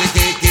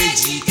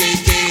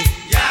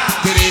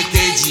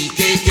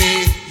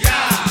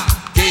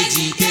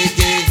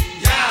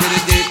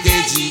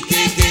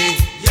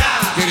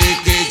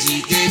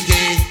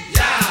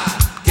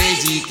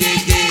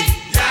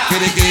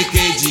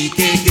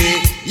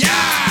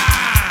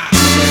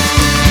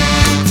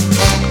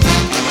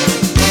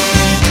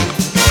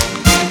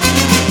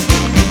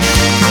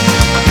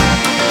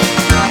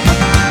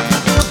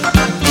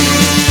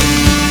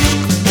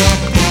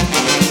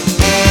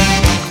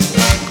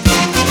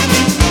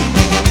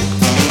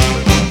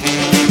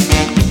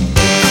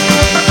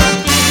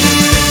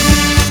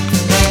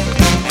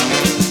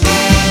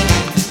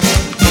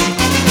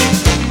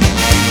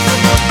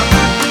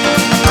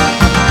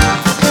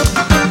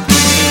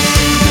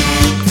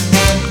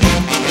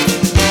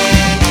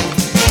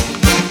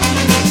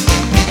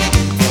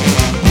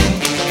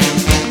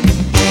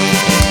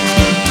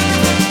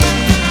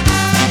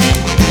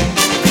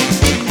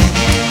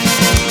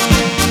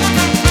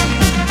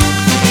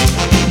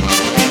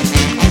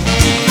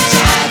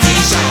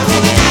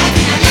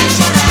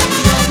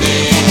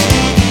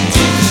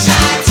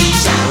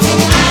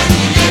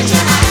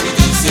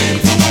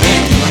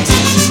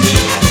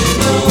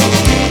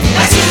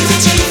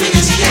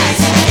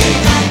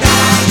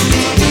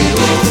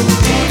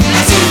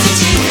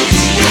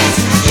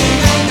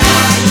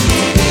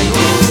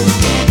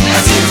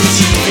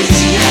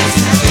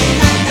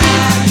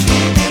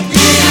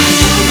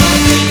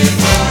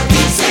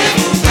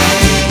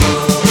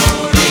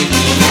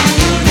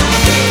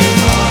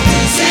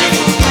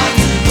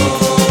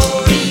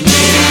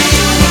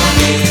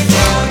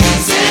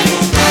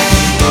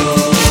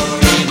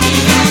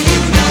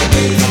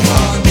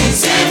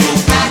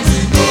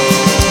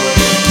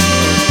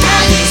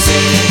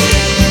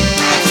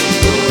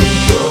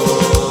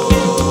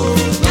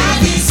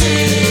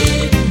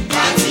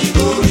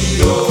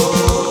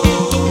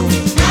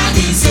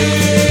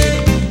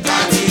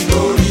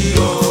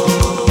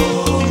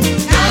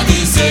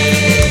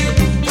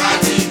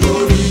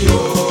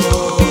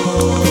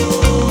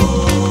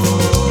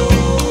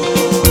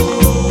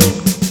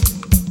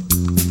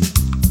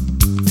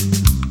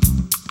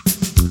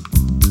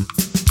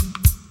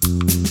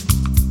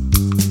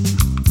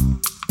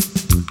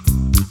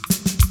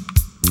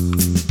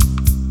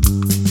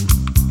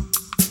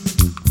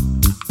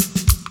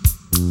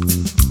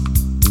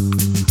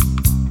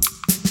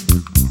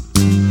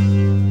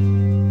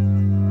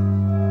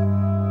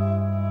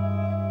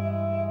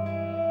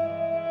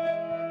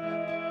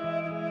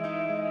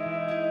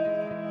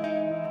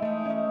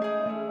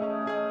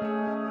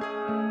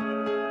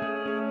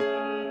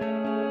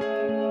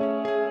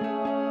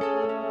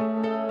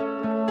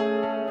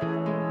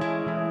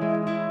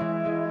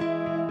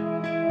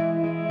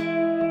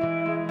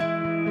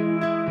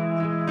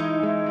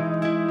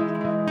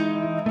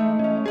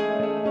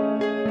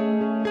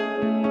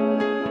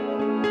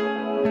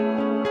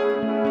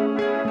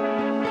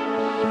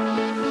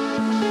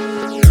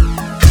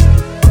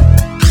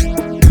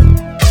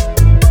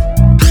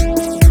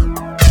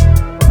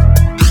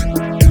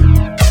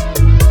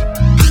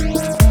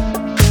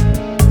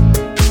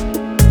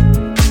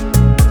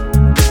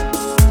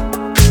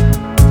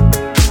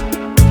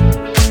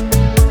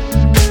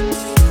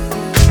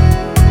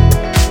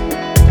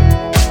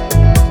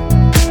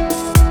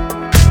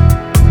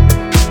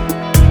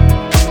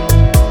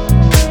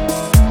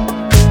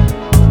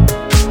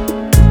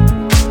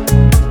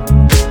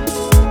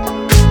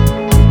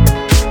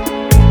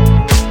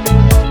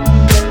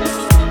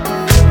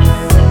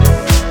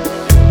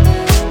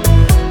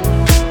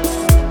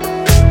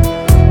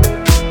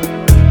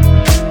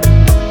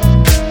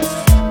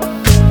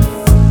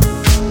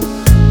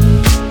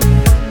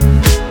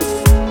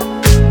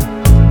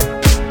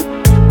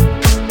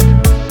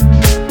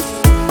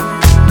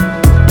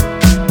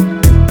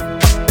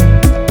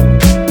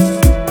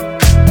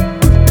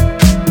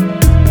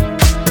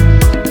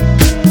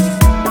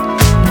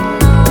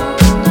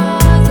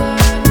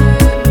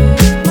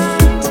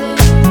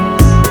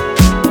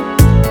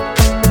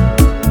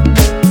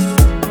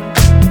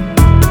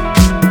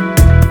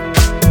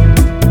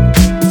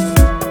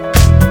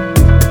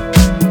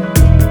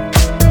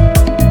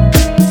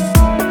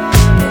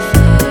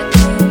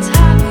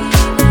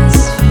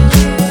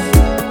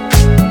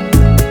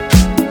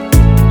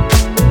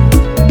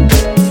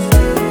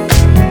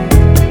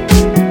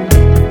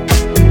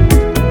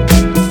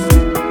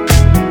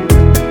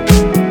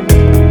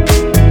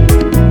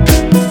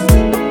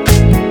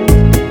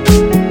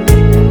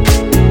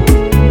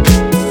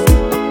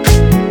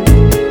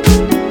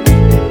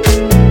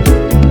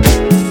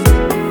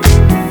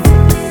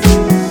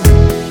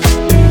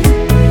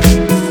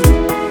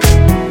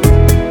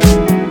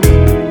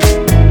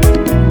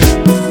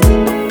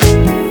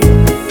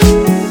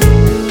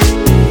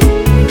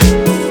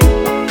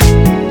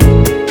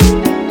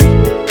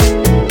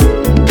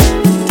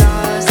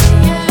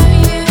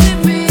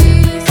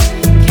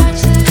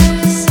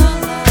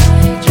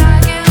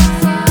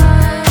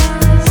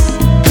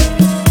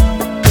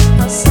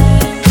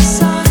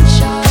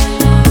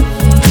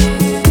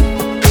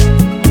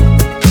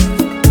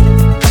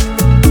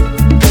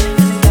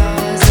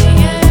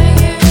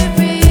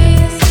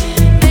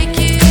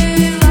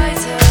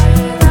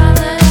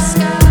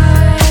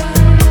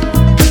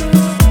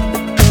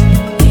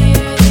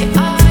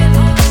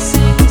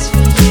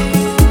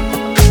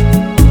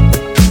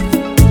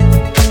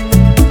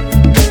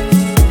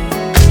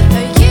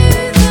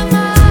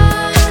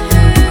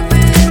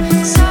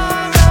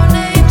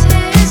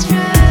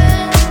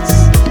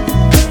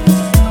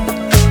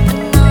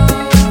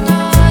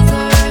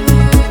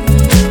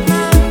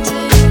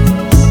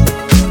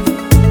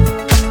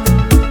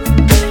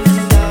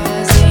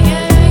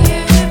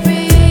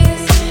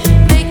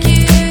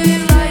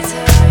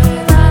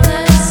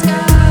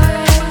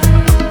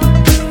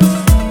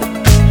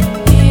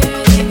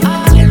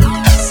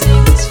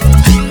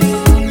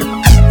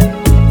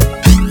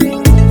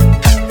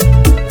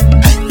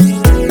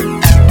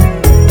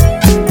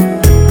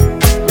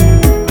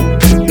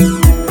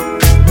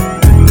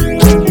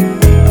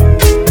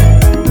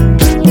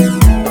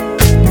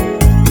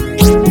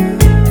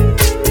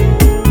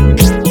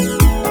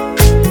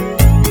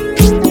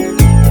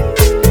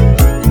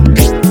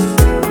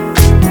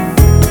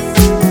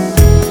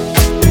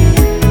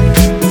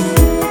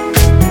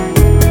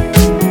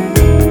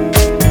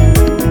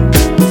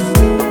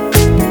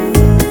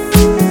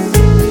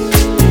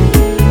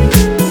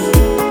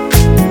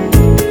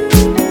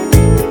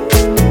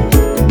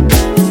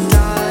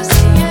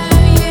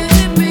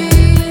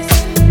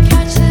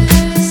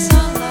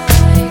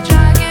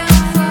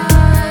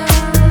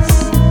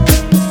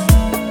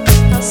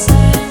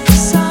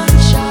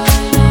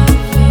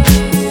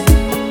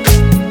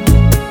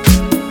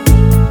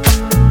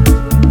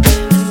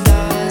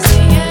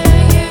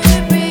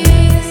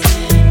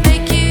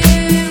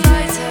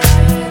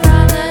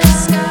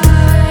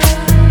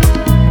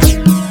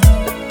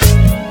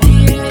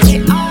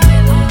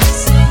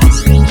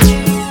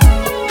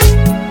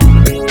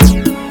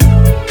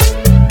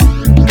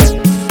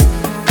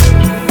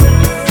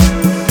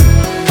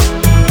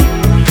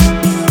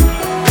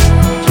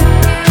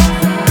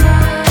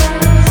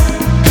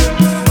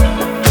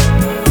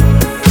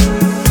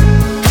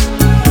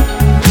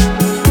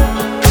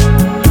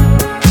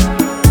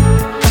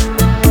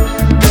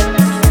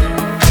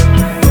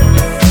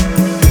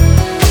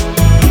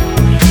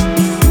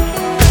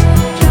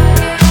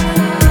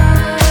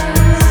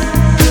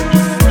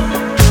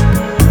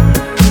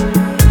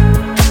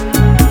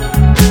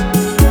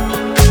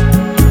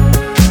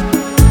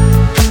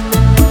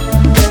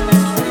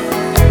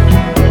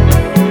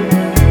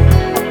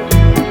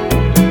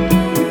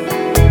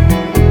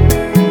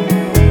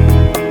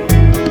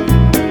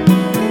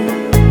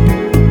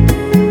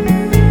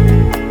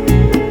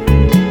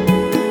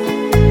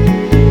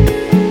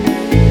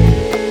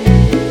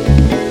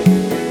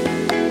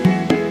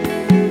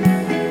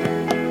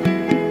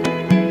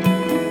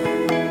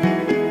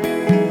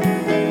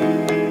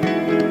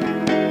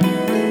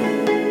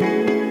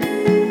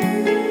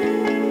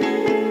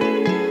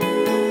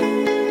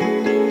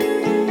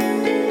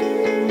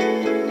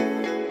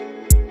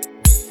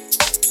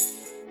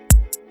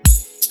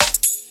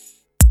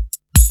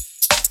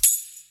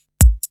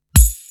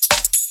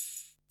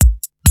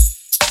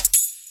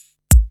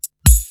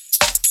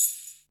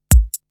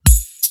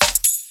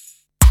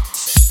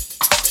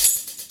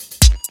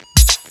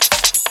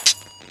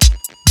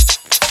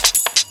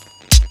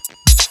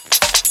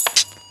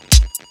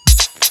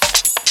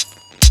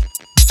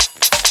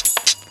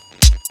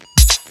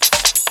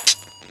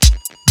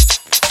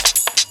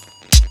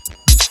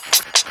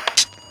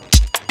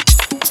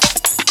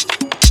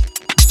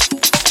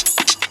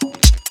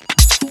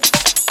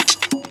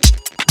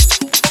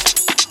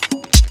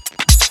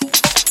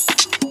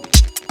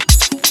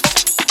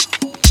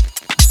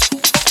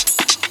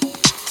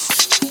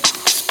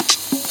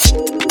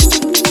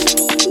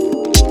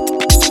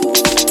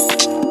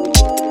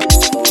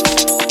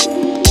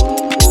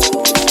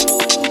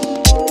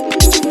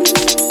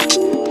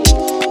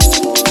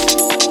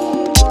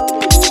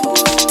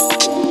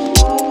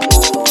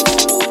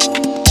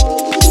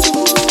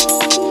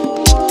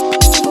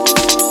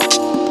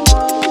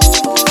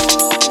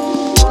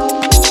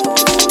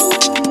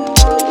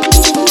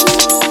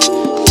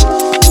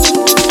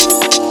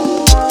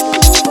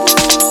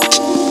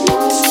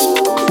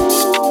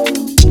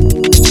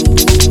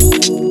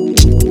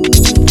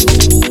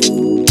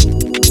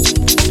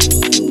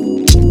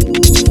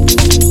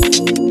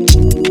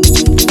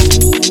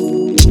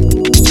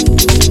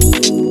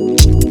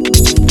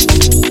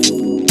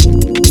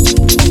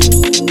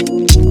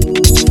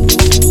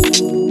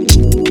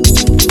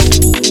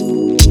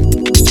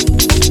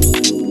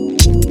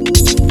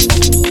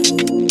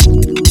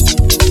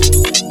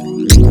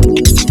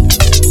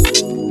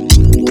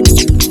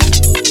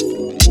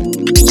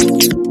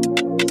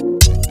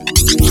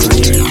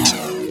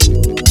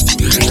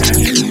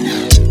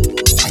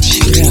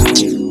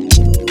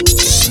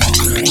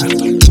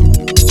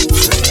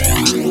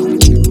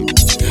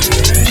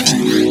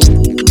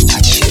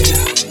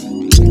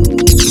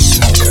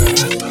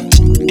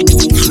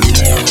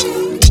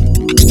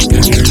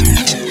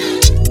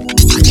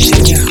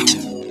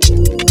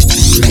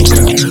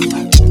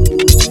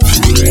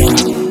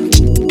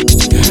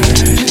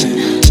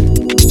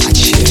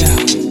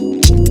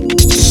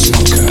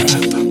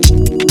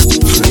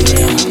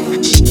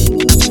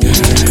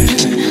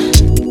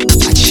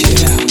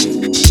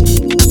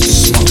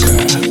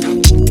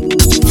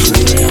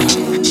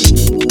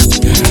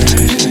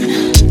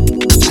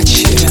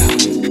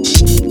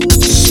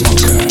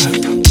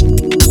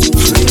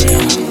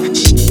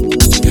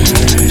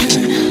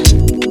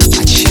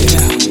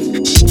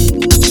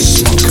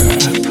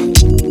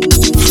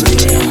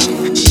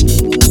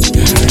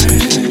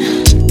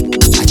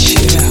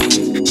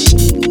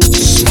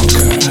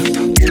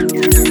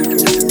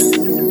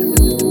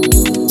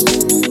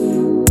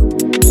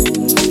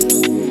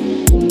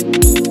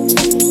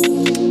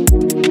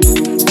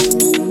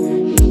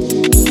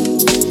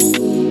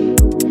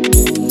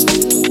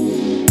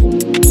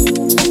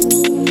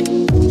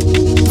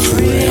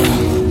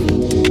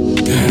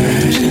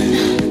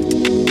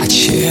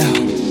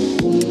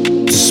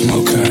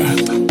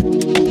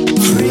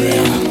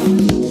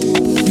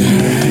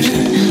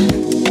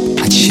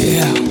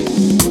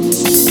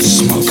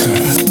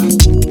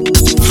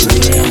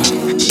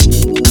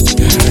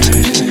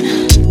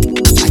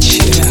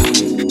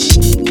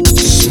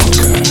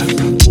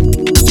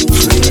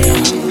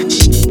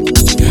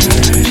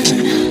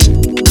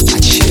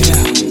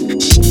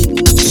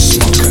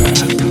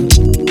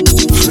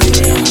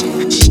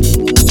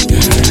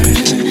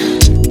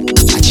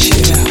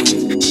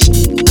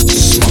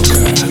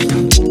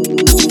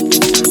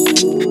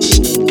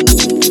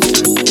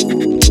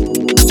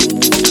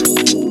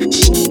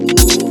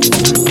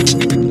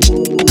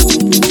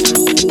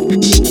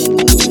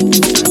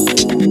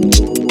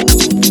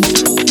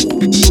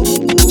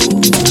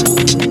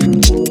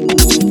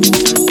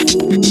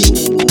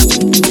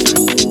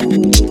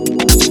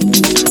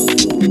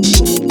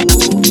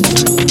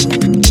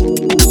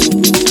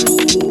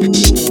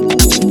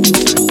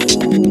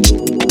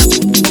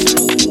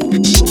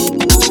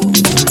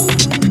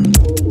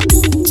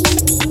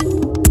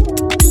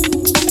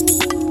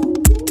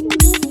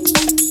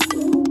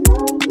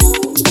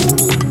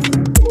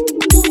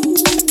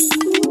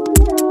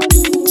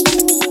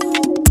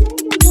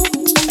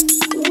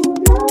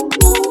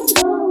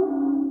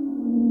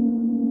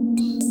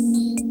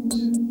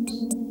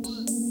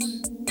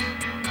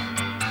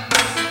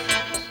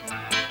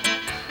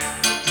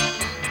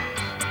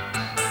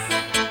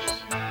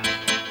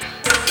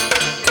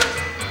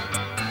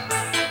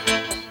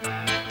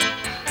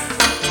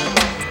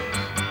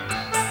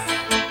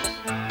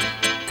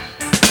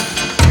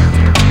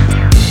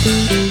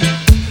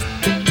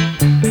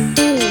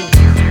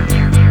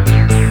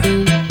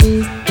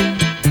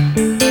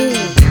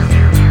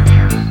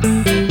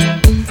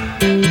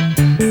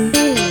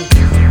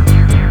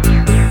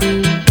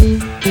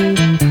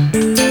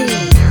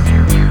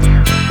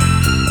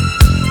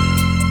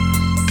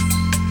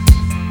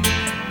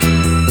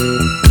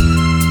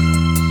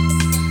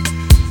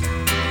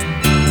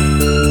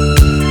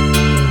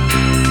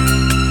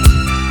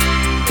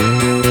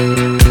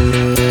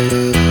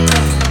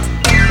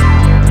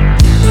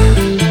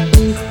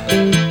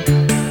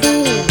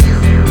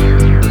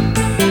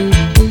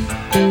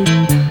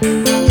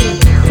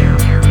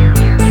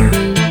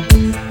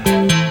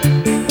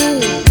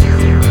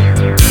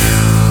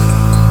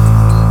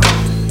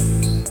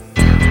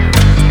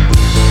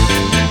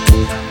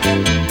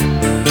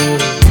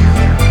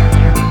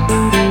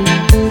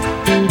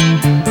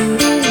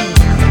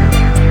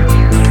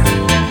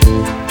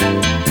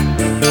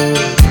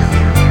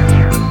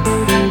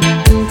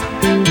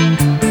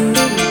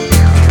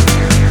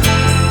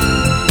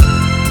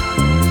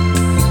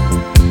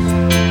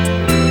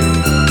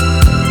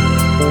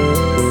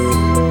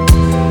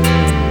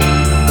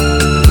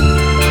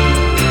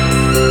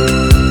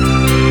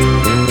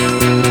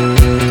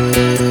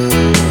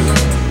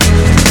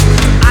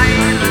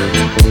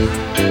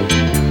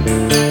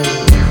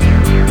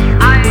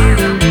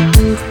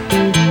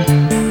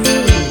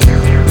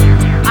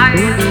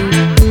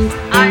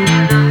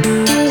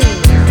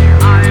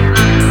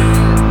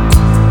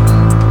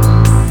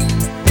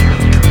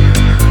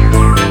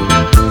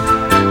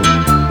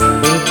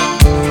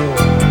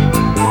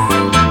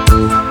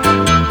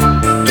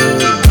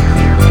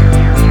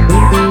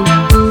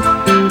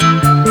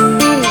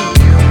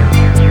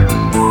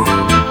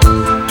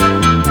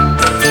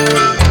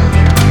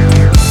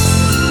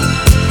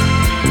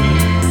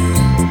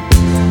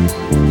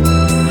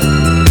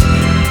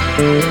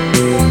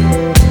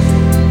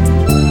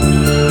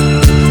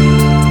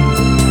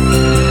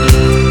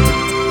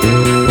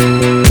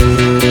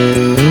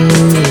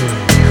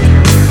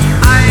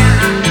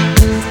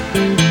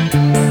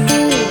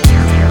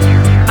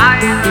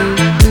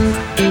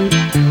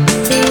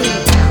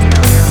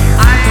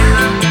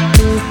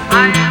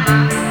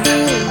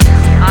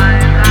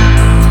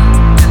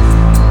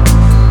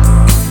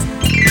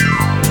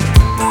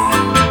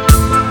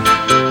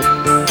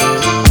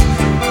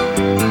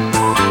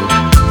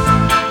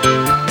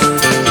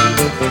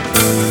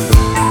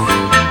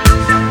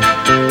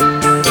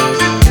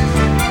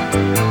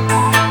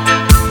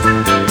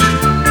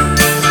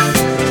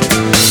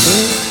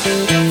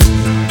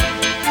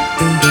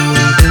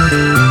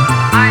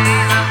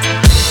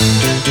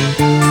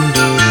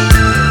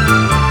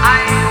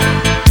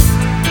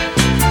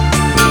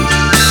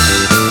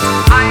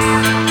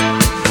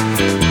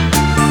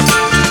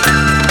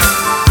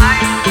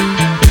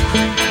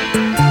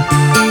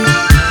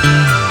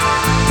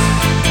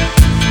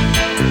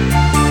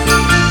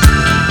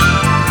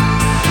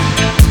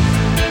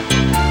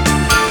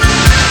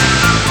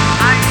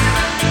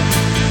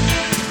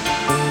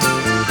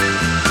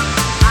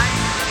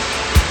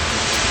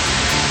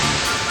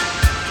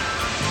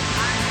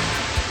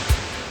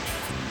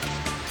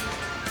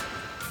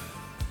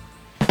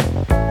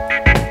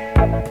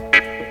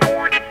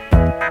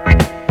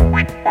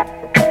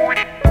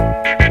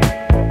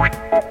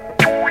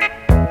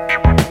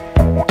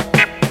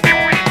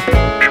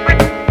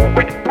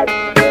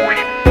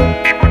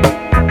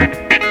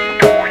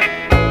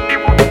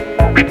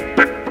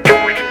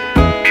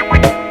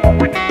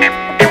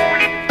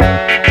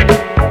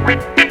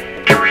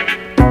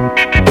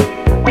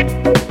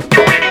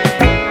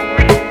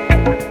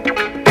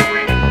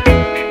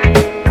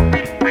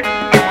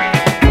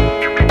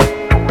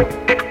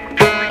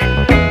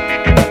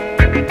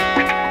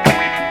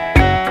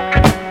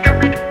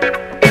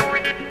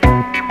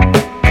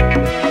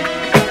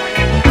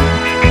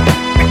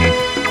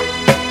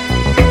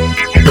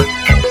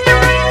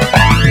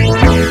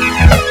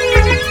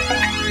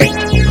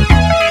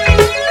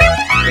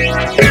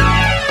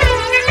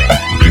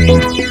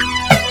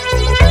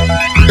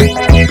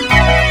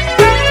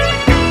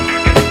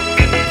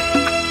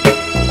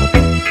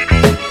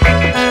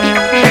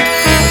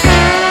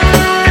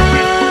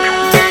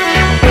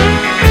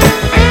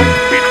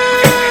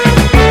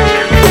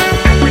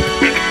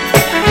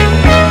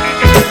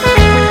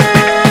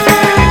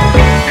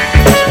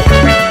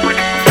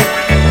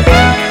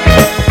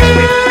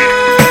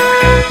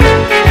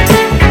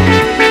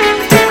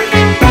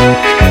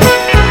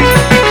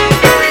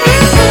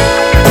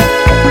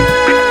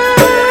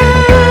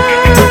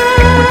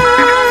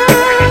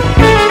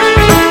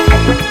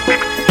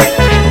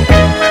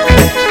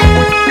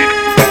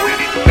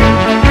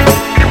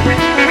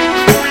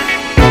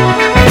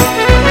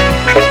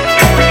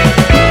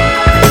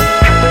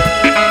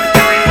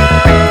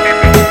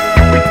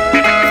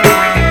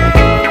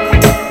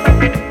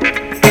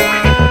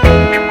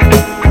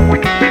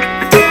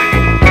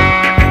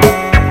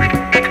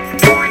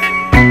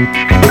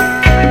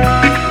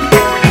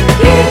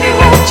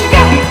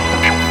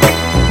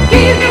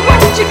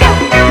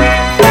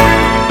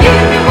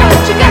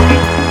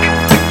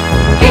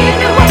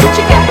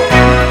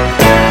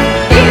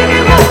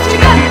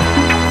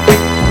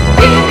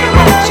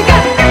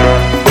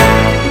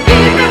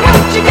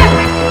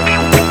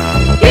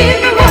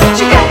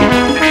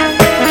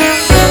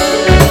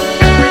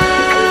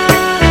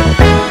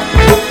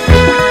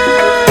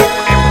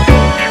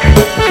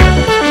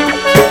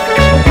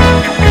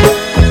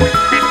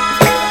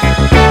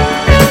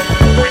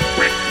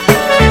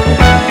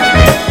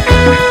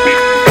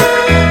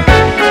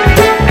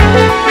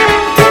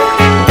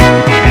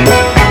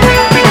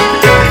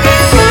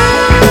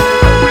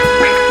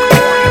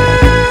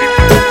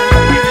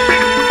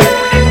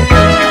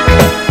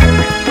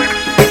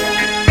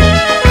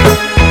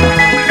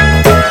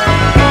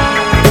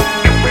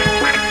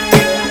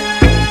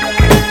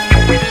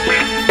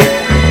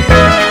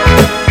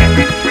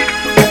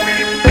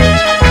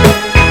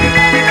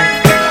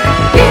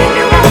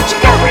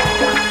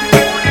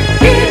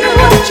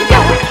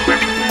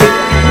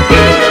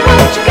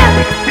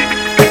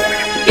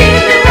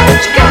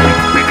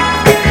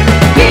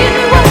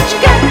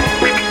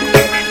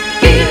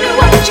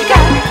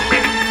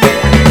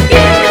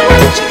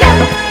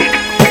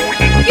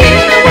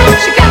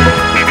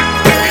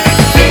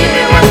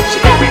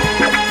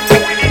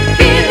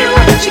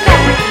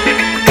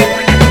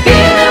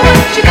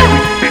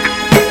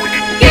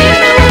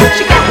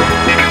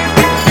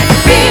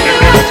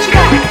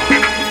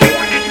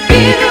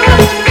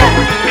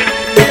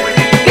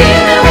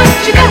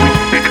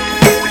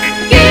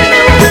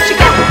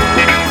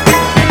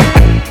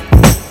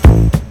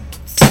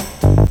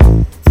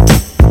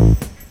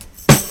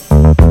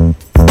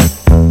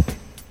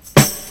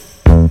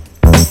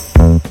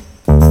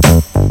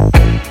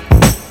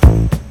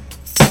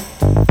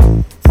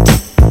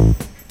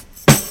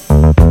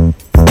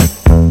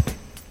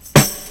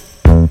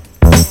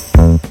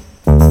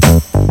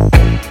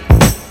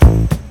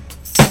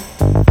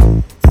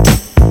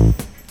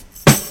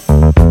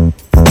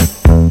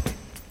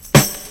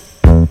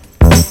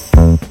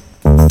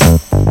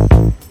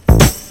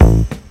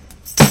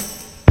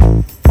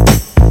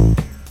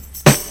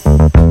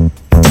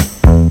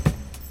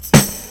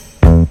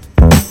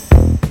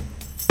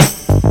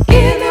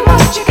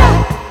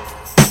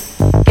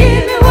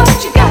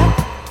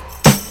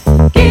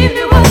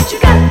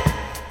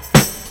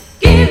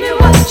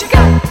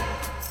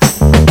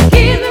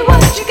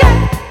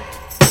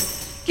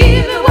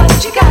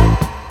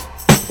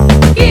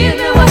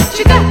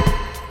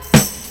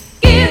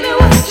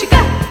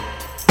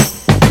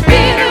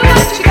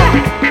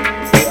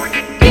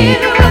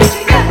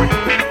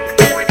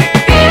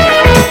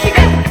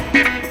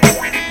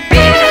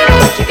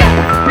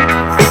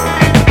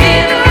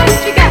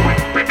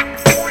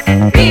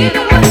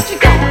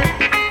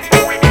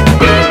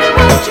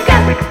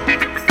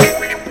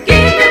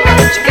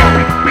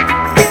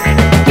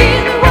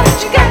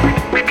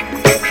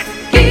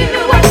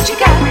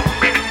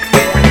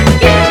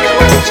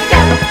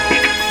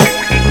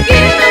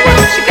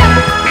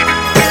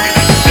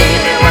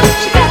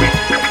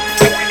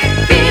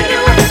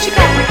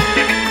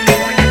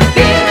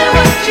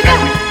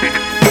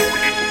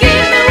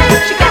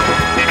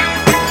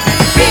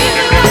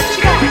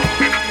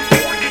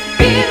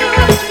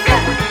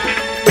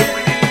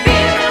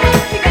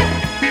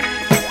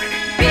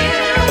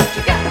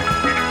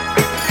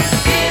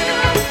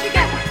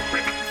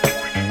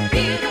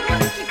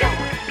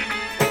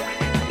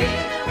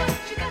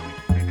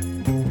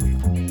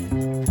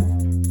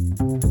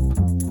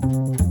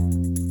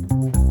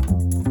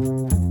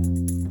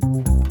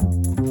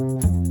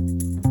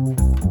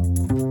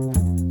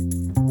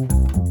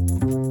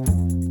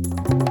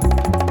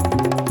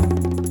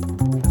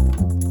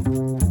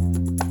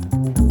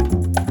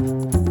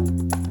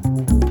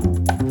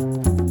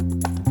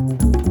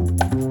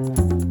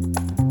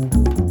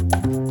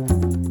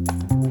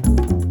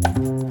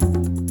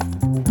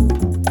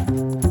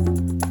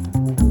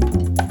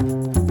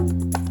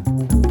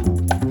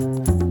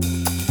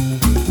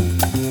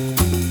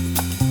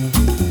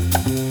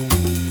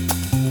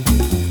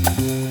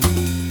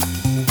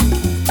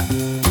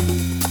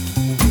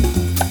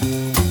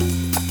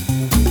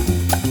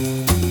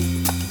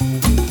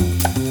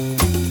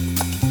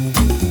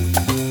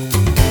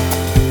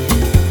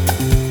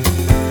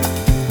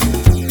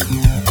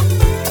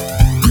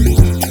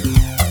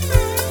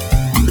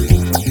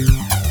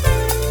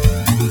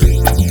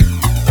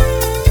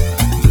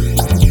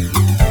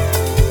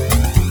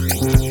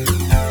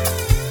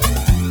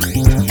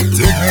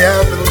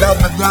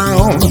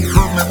 down,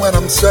 hold me when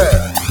I'm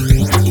sad.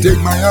 Take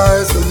my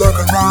eyes to look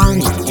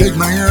around, take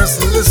my ears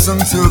to listen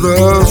to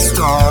the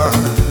stars.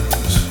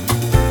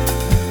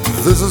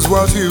 This is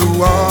what you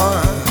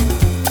are.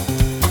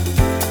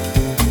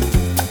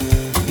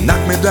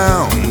 Knock me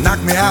down,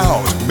 knock me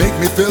out, make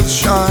me feel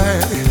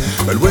shy.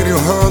 But when you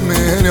hold me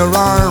in your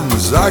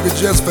arms, I could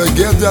just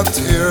forget the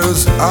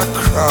tears I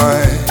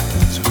cried.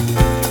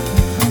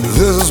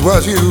 This is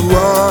what you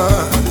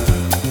are.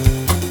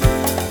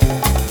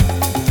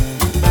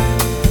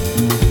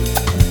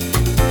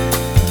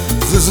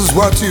 This is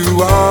what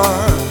you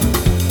are.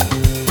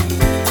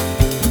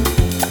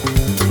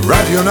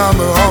 Write your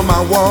number on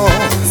my wall,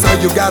 that's all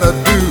you gotta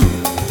do.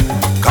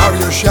 Carve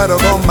your shadow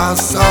on my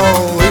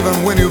soul,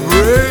 even when you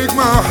break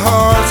my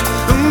heart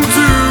in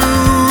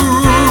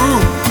two.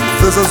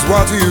 This is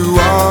what you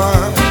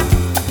are.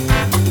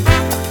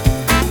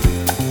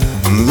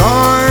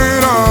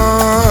 Light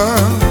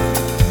on.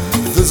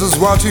 This is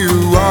what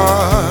you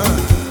are.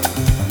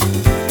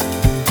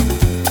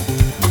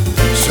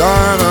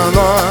 Shine a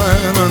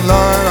light, a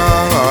light, a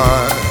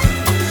light.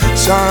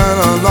 Shine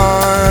a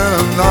light,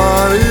 a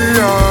light,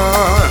 a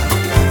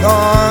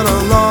light, a light, a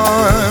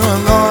light,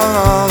 a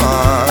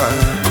light,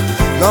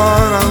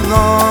 light, a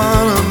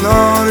light, a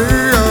light, a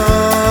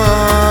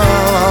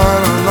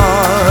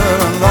light,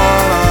 a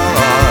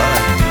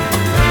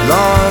light,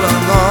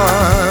 light,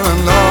 a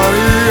light, a light.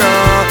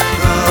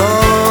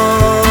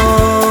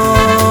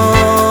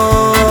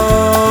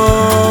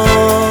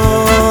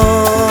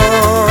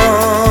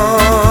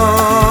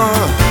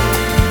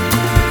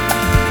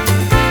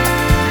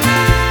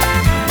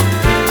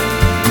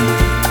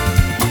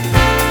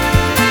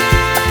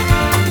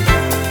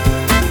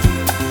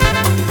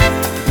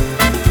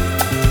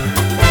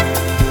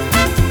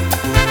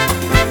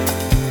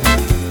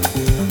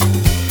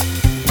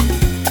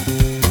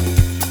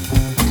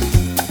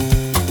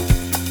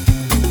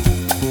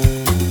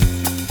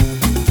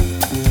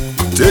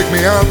 Take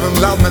me up and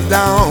let me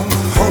down,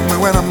 hold me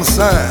when I'm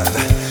sad.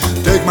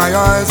 Take my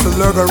eyes to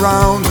look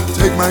around,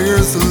 take my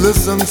ears to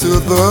listen to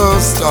the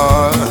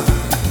stars.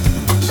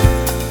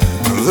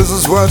 This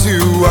is what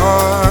you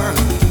are.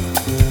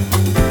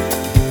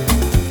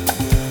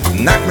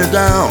 Knock me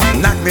down,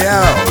 knock me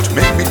out,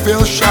 make me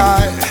feel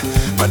shy.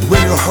 But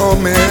when you hold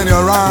me in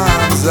your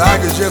arms, I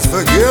could just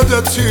forget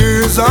the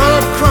tears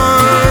I've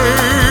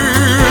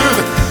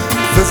cried.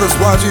 This is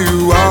what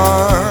you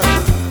are.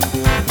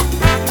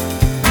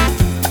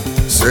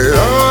 Say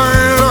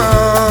I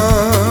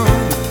love.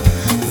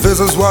 This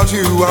is what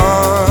you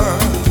are.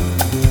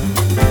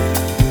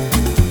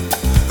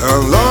 A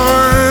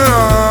liar.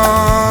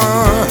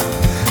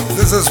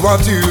 This is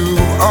what you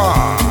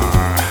are.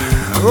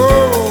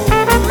 Oh,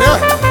 yeah.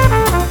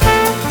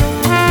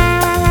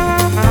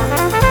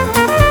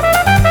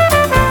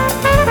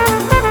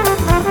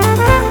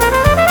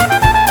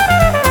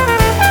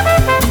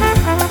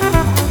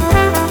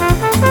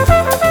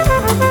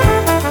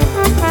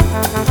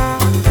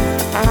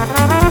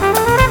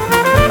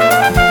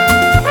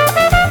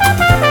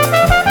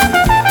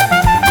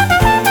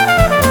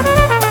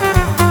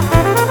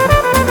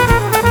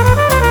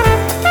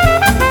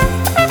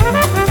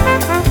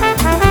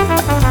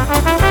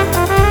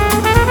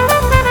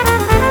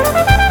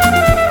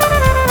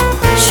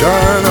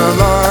 Shine a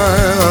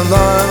light, a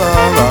light, a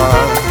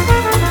light.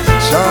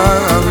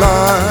 Shine a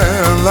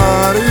light, a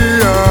light,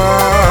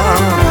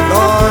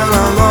 light,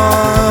 a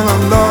light, a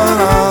light,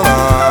 a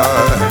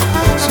light.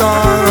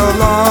 Shine a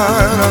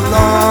light, a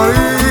light,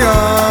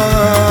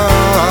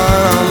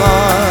 a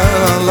light,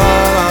 a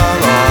light, a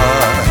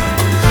light.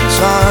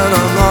 Shine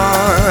a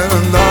light,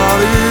 a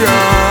light,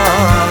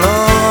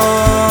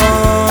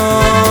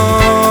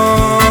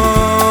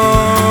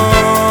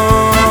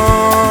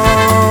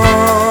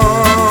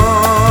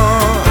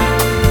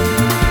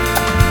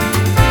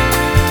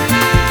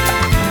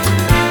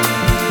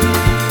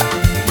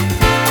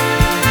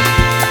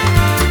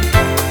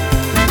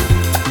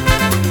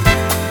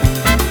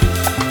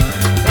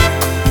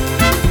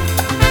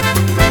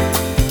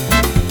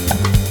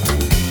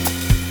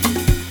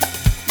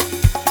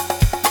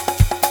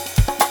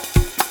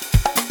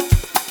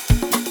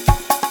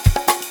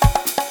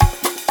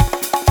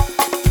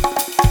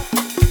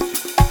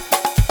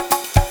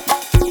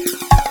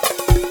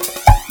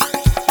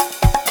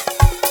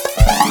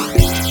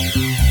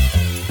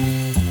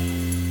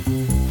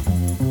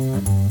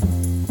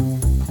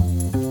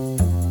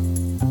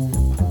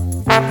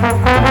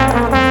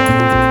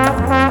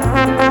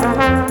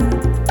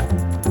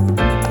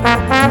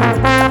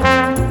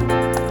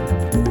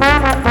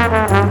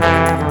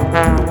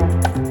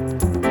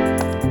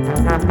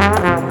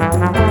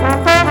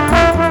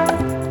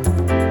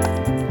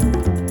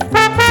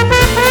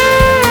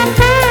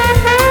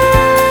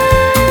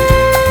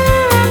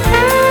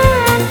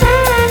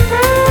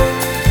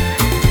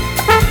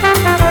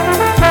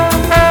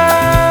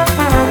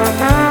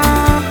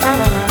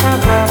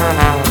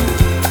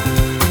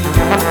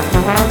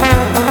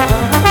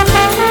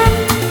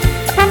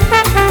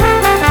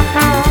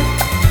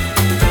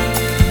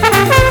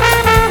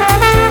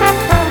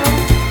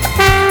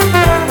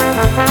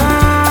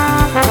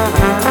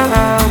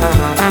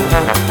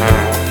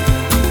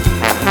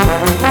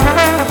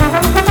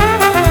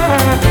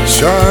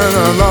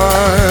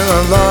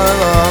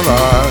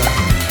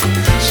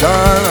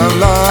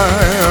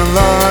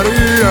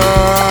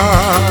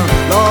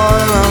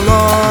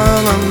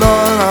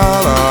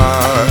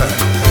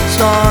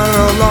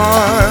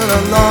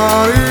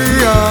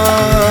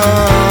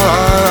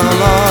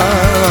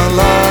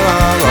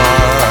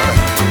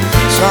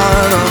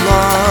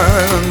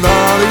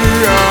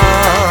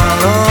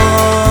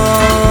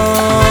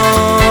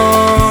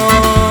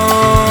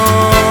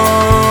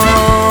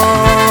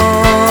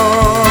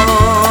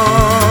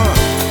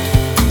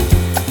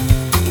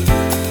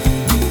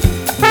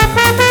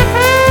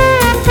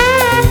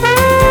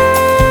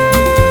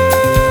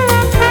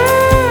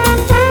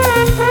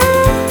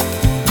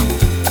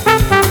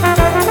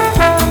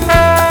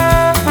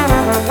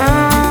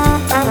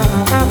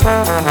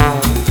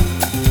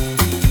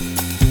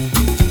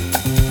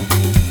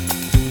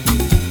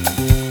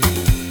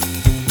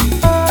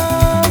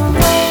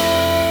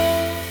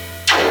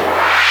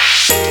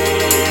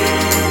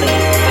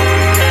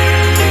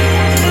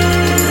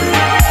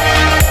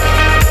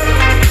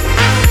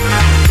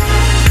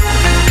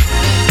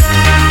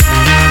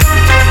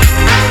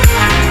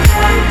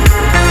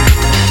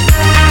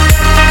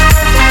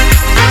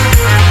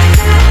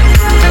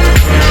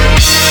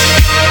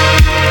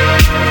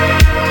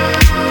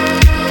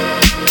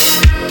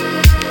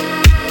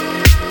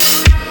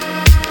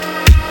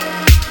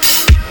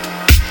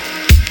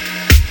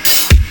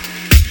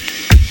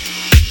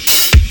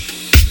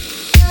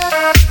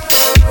 Beauties.